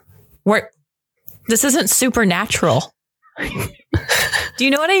 this isn't supernatural. Do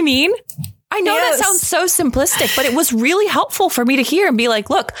you know what I mean? I know that sounds so simplistic, but it was really helpful for me to hear and be like,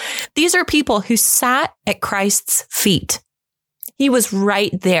 look, these are people who sat at Christ's feet. He was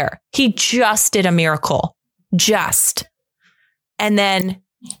right there. He just did a miracle. And then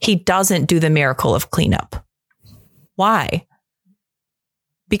he doesn't do the miracle of cleanup. Why?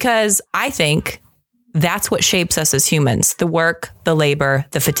 Because I think that's what shapes us as humans. The work, the labor,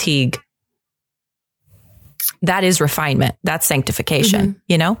 the fatigue. That is refinement. That's sanctification,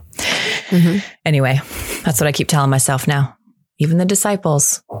 you know? Mm-hmm. Anyway, that's what I keep telling myself now. Even the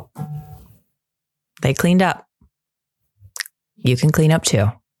disciples, they cleaned up. You can clean up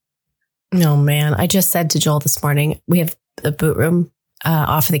too. Oh, man. I just said to Joel this morning, we have a boot room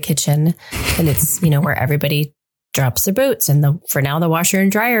off of the kitchen, and it's, where everybody drops their boots, and for now the washer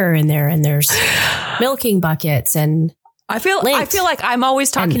and dryer are in there, and there's milking buckets and I feel like I'm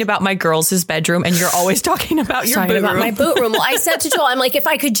always talking about my girls' bedroom, and you're always talking about your boot room. My boot room. Well, I said to Joel, I'm like, if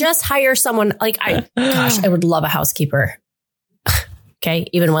I could just hire someone, like, I would love a housekeeper. Okay,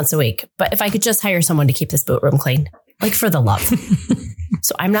 even once a week. But if I could just hire someone to keep this boot room clean, like for the love.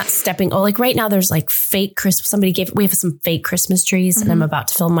 So I'm not stepping. Like right now, there's like fake Christmas. We have some fake Christmas trees, and I'm about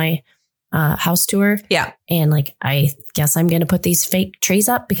to film my house tour. Yeah. And like, I guess I'm going to put these fake trees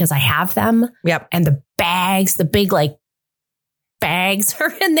up because I have them. Yep. And the bags, the big like bags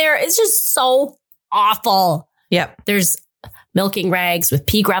are in there. It's just so awful. Yep. There's milking rags with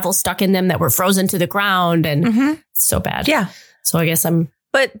pea gravel stuck in them that were frozen to the ground, and it's so bad. Yeah. So I guess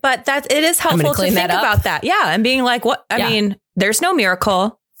but that it is helpful to think about that. Yeah. And being like, I mean, there's no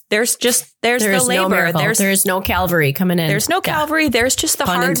miracle. There's the labor. There's no Calvary coming in. There's no Calvary. There's just the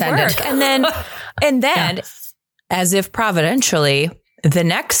hard work. And then as if providentially, the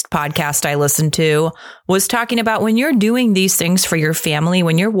next podcast I listened to was talking about when you're doing these things for your family,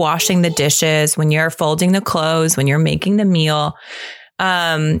 when you're washing the dishes, when you're folding the clothes, when you're making the meal,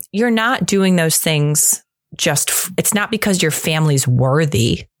 you're not doing those things it's not because your family's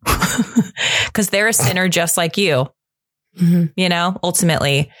worthy, because they're a sinner just like you.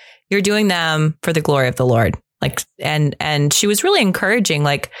 Ultimately, you're doing them for the glory of the Lord. Like, and she was really encouraging,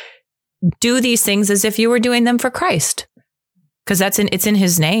 like, do these things as if you were doing them for Christ. Because it's in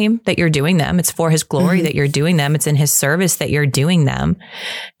his name that you're doing them. It's for his glory that you're doing them. It's in his service that you're doing them.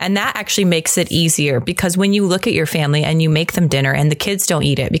 And that actually makes it easier, because when you look at your family and you make them dinner and the kids don't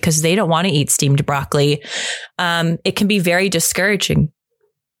eat it because they don't want to eat steamed broccoli, it can be very discouraging,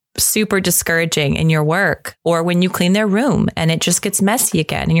 super discouraging in your work. Or when you clean their room and it just gets messy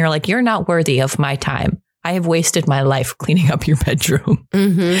again and you're like, you're not worthy of my time. I have wasted my life cleaning up your bedroom.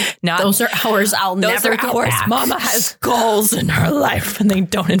 Those are hours I'll never get back. Mama has goals in her life and they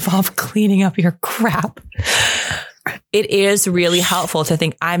don't involve cleaning up your crap. It is really helpful to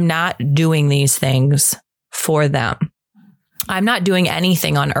think, I'm not doing these things for them. I'm not doing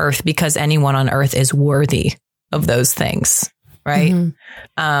anything on earth because anyone on earth is worthy of those things. Right.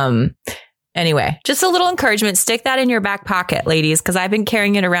 Anyway, just a little encouragement. Stick that in your back pocket, ladies, because I've been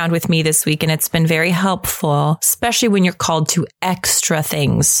carrying it around with me this week and it's been very helpful, especially when you're called to extra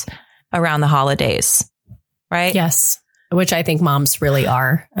things around the holidays. Right? Yes. Which I think moms really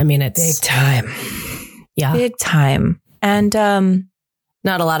are. I mean, it's big time. Yeah. Big time. And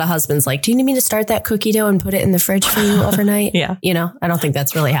not a lot of husbands like, do you need me to start that cookie dough and put it in the fridge for you overnight? Yeah. I don't think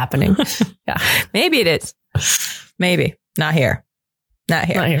that's really happening. Yeah. Maybe it is. Maybe. Not here. Not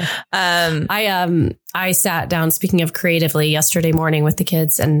here. I sat down, speaking of creatively, yesterday morning with the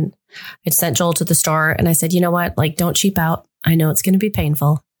kids, and I sent Joel to the store and I said, you know what? Like, don't cheap out. I know it's going to be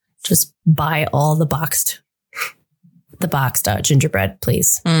painful. Just buy all the boxed gingerbread,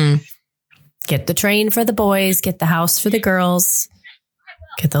 please. Get the train for the boys, get the house for the girls,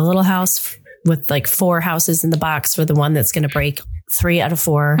 get the little house with like 4 houses in the box for the one that's going to break 3 out of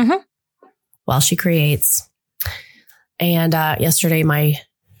 4 while she creates. And yesterday, my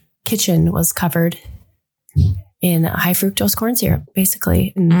kitchen was covered in high fructose corn syrup,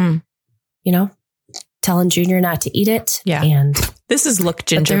 basically. And, telling Junior not to eat it. Yeah. And this is look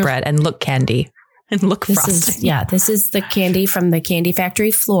gingerbread and look candy and look frosting. This is the candy from the candy factory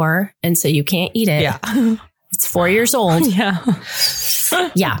floor. And so you can't eat it. Yeah. It's 4 years old. Yeah.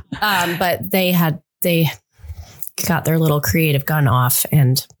 Yeah. But they got their little creative gun off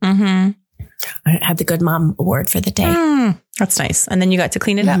and I had the Good Mom Award for the day. That's nice. And then you got to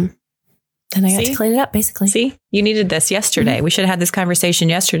clean it up. Then I got to clean it up, basically. See, you needed this yesterday. We should have had this conversation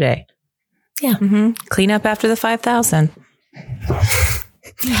yesterday. Yeah. Clean up after the 5,000.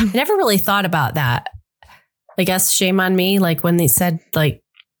 I never really thought about that. I guess shame on me. Like when they said like,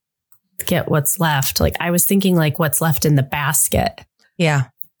 get what's left. Like I was thinking like what's left in the basket. Yeah.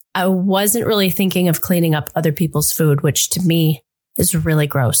 I wasn't really thinking of cleaning up other people's food, which to me is really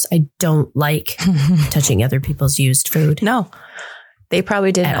gross. I don't like touching other people's used food. No, they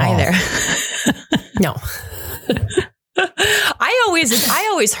probably didn't either. No. I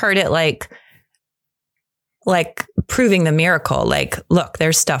always heard it like proving the miracle. Like, look,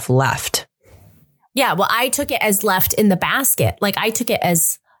 there's stuff left. Yeah. Well, I took it as left in the basket. Like I took it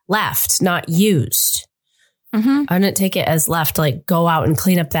as left, not used. I didn't take it as left, like go out and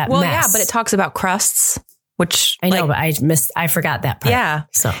clean up that mess. Yeah, but it talks about crusts, which I know, but I forgot that part. Yeah.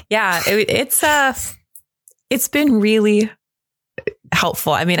 So yeah, it's been really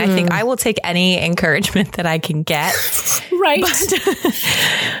helpful. I mean, I think I will take any encouragement that I can get. Right.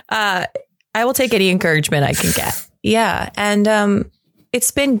 But, I will take any encouragement I can get. Yeah. And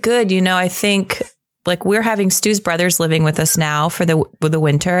it's been good. You know, I think like we're having Stu's brothers living with us now for the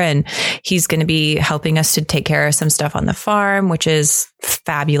winter, and he's going to be helping us to take care of some stuff on the farm, which is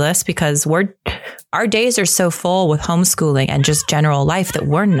fabulous because our days are so full with homeschooling and just general life that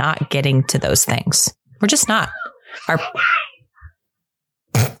we're not getting to those things. We're just not. I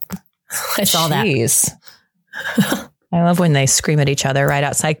saw that. I love when they scream at each other right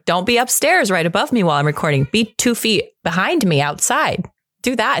outside. Don't be upstairs right above me while I'm recording. Be 2 feet behind me outside.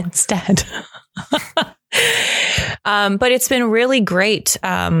 Do that instead. But it's been really great.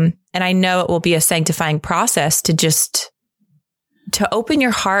 And I know it will be a sanctifying process to open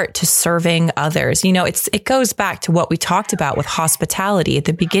your heart to serving others. You know, it goes back to what we talked about with hospitality at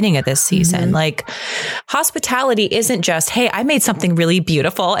the beginning of this season. Like hospitality isn't just, hey, I made something really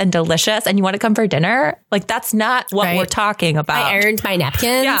beautiful and delicious and you want to come for dinner? Like that's not what we're talking about. I ironed my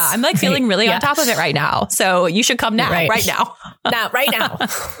napkins. Yeah. I'm like feeling really on top of it right now. So you should come now, right now. Right now.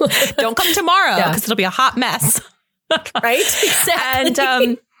 Don't come tomorrow because it'll be a hot mess. Right? Exactly.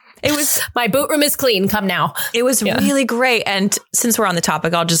 And, it was my boot room is clean. Come now. It was really great. And since we're on the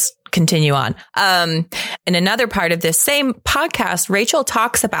topic, I'll just continue on. In another part of this same podcast, Rachel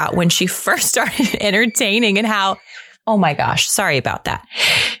talks about when she first started entertaining and how, oh my gosh, sorry about that.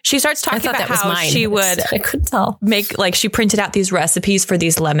 She starts talking about how she would I couldn't tell. make, like she printed out these recipes for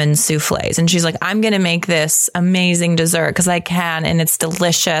these lemon souffles. And she's like, I'm going to make this amazing dessert because I can. And it's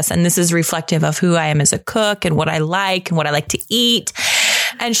delicious. And this is reflective of who I am as a cook and what I like to eat.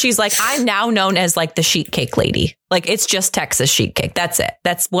 And she's like, I'm now known as like the sheet cake lady. Like it's just Texas sheet cake. That's it.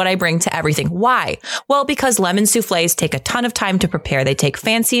 That's what I bring to everything. Why? Well, because lemon souffles take a ton of time to prepare. They take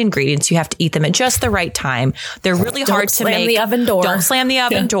fancy ingredients. You have to eat them at just the right time. They're really hard to make. Don't slam the oven door. Don't slam the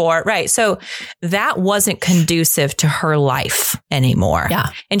oven door. Right. So that wasn't conducive to her life anymore. Yeah.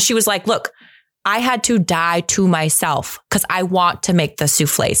 And she was like, look, I had to die to myself because I want to make the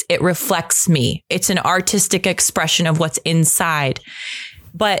souffles. It reflects me. It's an artistic expression of what's inside.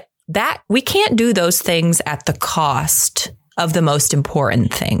 But that we can't do those things at the cost of the most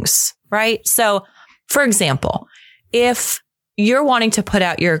important things, right? So, for example, if you're wanting to put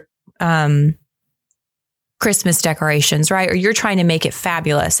out your Christmas decorations, right? Or you're trying to make it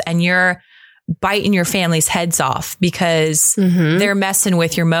fabulous and you're biting your family's heads off because they're messing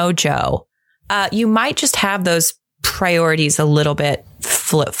with your mojo, you might just have those priorities a little bit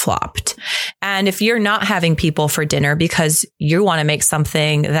flip-flopped. And if you're not having people for dinner because you want to make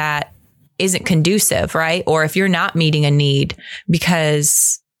something that isn't conducive, right? Or if you're not meeting a need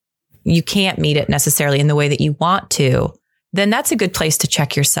because you can't meet it necessarily in the way that you want to, then that's a good place to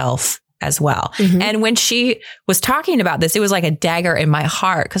check yourself as well. And when she was talking about this, it was like a dagger in my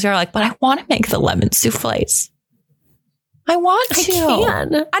heart because you're like, but I want to make the lemon souffles. I want to.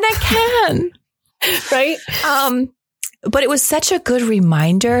 And I can. Right. But it was such a good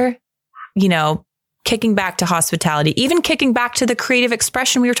reminder, you know, kicking back to hospitality, even kicking back to the creative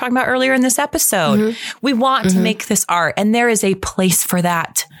expression we were talking about earlier in this episode. We want to make this art, and there is a place for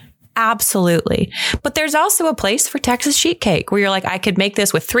that. Absolutely. But there's also a place for Texas sheet cake where you're like, I could make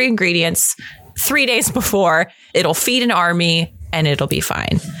this with 3 ingredients 3 days before. It'll feed an army and it'll be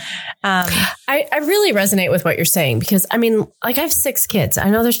fine. I really resonate with what you're saying because, I mean, like I have 6 kids. I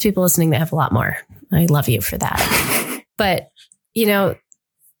know there's people listening that have a lot more. I love you for that. But, you know,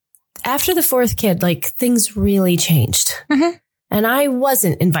 after the 4th kid, like things really changed. And I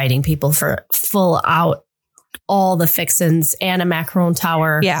wasn't inviting people for full out all the fixins and a macaron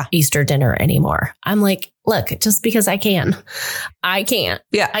tower Easter dinner anymore. I'm like, look, just because I can't. I can't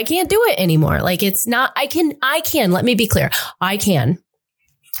do it anymore. Like it's not, I can, let me be clear. I can.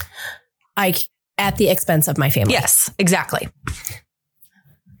 At the expense of my family. Yes, exactly.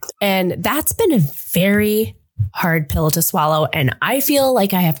 And that's been a very hard pill to swallow. And I feel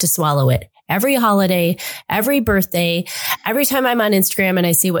like I have to swallow it every holiday, every birthday, every time I'm on Instagram and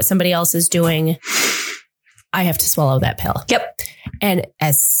I see what somebody else is doing, I have to swallow that pill. Yep. And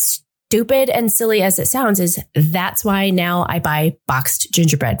as stupid and silly as it sounds, is that's why now I buy boxed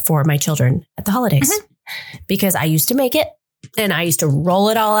gingerbread for my children at the holidays, because I used to make it and I used to roll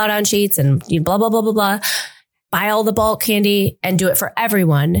it all out on sheets and blah, blah, blah, blah, blah, buy all the bulk candy and do it for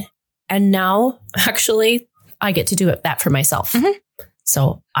everyone. And now actually I get to do that for myself.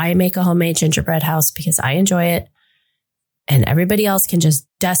 So I make a homemade gingerbread house because I enjoy it. And everybody else can just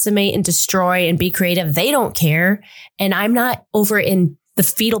decimate and destroy and be creative. They don't care. And I'm not over in the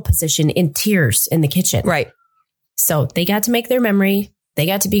fetal position in tears in the kitchen. Right. So they got to make their memory. They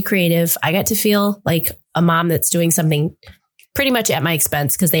got to be creative. I got to feel like a mom that's doing something pretty much at my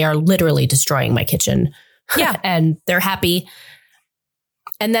expense because they are literally destroying my kitchen. Yeah. And they're happy.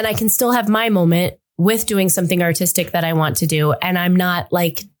 And then I can still have my moment with doing something artistic that I want to do. And I'm not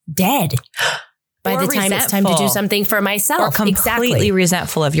like dead by the time it's time to do something for myself. Or completely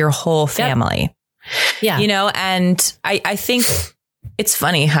resentful of your whole family. Yeah. You know, and I think it's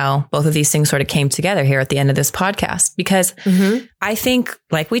funny how both of these things sort of came together here at the end of this podcast, because I think,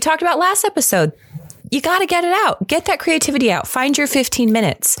 like we talked about last episode, you got to get it out, get that creativity out, find your 15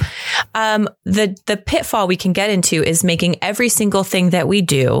 minutes. The pitfall we can get into is making every single thing that we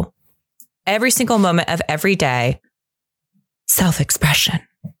do, every single moment of every day, self-expression.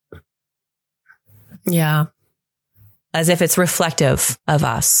 Yeah. As if it's reflective of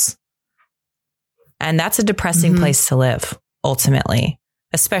us. And that's a depressing place to live, ultimately,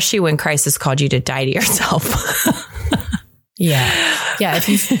 especially when Christ has called you to die to yourself. Yeah.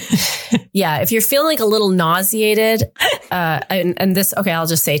 If you're feeling like a little nauseated, and this, okay, I'll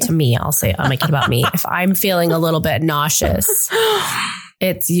just say to me, I'll make it about me. If I'm feeling a little bit nauseous,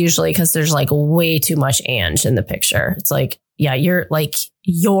 it's usually because there's like way too much Ange in the picture. It's like, yeah, you're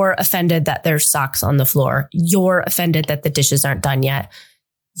offended that there's socks on the floor. You're offended that the dishes aren't done yet.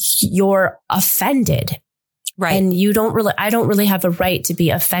 You're offended. Right. And I don't really have a right to be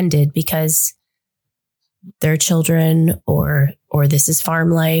offended because they're children or this is farm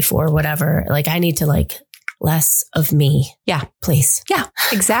life or whatever. Like I need to less of me. Yeah. Please. Yeah,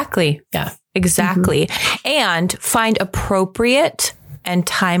 exactly. Yeah, exactly. And find appropriate and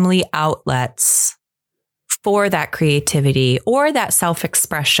timely outlets for that creativity or that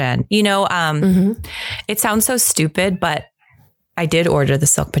self-expression. You know, it sounds so stupid, but I did order the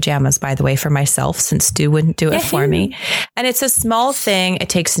silk pajamas, by the way, for myself since Stu wouldn't do it for me. And it's a small thing. It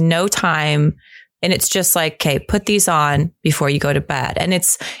takes no time. And it's just like, okay, put these on before you go to bed. And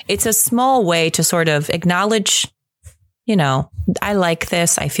it's a small way to sort of acknowledge, you know, I like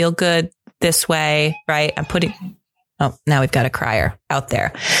this. I feel good this way, right? Oh, now we've got a crier out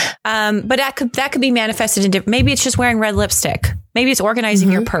there. But that could be manifested in different, maybe it's just wearing red lipstick. Maybe it's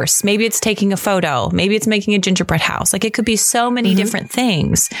organizing your purse. Maybe it's taking a photo. Maybe it's making a gingerbread house. Like it could be so many different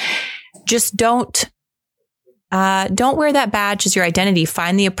things. Just don't wear that badge as your identity.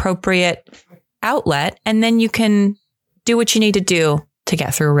 Find the appropriate outlet, and then you can do what you need to do to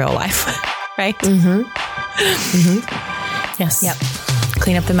get through real life. Right? Yes. Yep.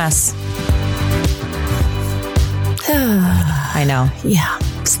 Clean up the mess. I know. Yeah.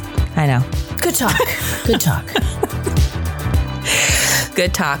 I know. Good talk. Good talk.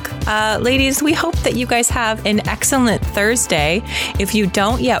 Good talk. Ladies, we hope that you guys have an excellent Thursday. If you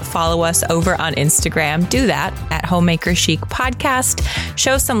don't yet follow us over on Instagram, do that at Homemaker Chic Podcast.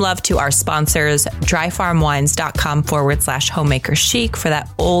 Show some love to our sponsors, dryfarmwines.com/homemaker chic for that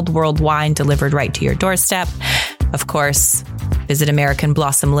old world wine delivered right to your doorstep. Of course, visit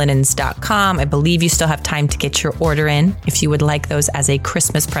AmericanBlossomLinens.com. I believe you still have time to get your order in if you would like those as a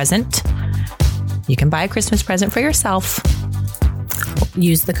Christmas present. You can buy a Christmas present for yourself.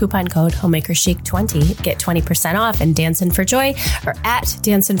 Use the coupon code HomemakerChic20, get 20% off, and Dancin' for Joy or at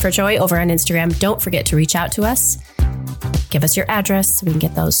Dancin' for Joy over on Instagram. Don't forget to reach out to us. Give us your address so we can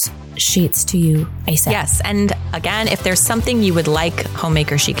get those sheets to you ASAP. Yes. And again, if there's something you would like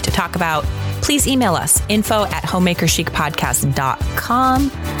Homemaker Chic to talk about, please email us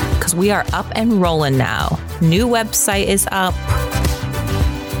info@homemakерchicpodcast.com because we are up and rolling now. New website is up.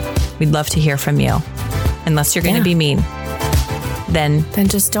 We'd love to hear from you. Unless you're going to be mean. Then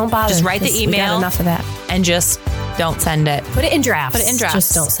just don't bother. Just write the email. We got enough of that. And just don't send it. Put it in drafts. Put it in drafts.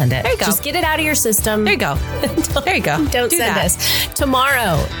 Just don't send it. There you go. Just get it out of your system. There you go. There you go. Don't Do send that. us.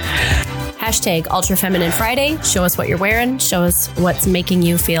 Tomorrow, hashtag Ultra Feminine Friday. Show us what you're wearing. Show us what's making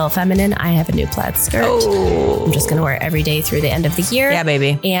you feel feminine. I have a new plaid skirt. Oh. I'm just going to wear it every day through the end of the year. Yeah,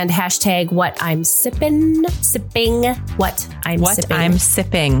 baby. And hashtag what I'm sipping. What I'm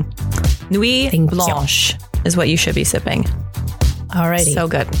sipping. Nuit Thank you. Blanche is what you should be sipping. Alrighty. So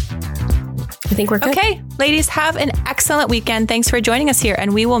good. I think we're good. Okay, ladies, have an excellent weekend. Thanks for joining us here,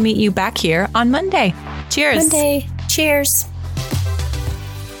 and we will meet you back here on Monday. Cheers. Monday. Cheers.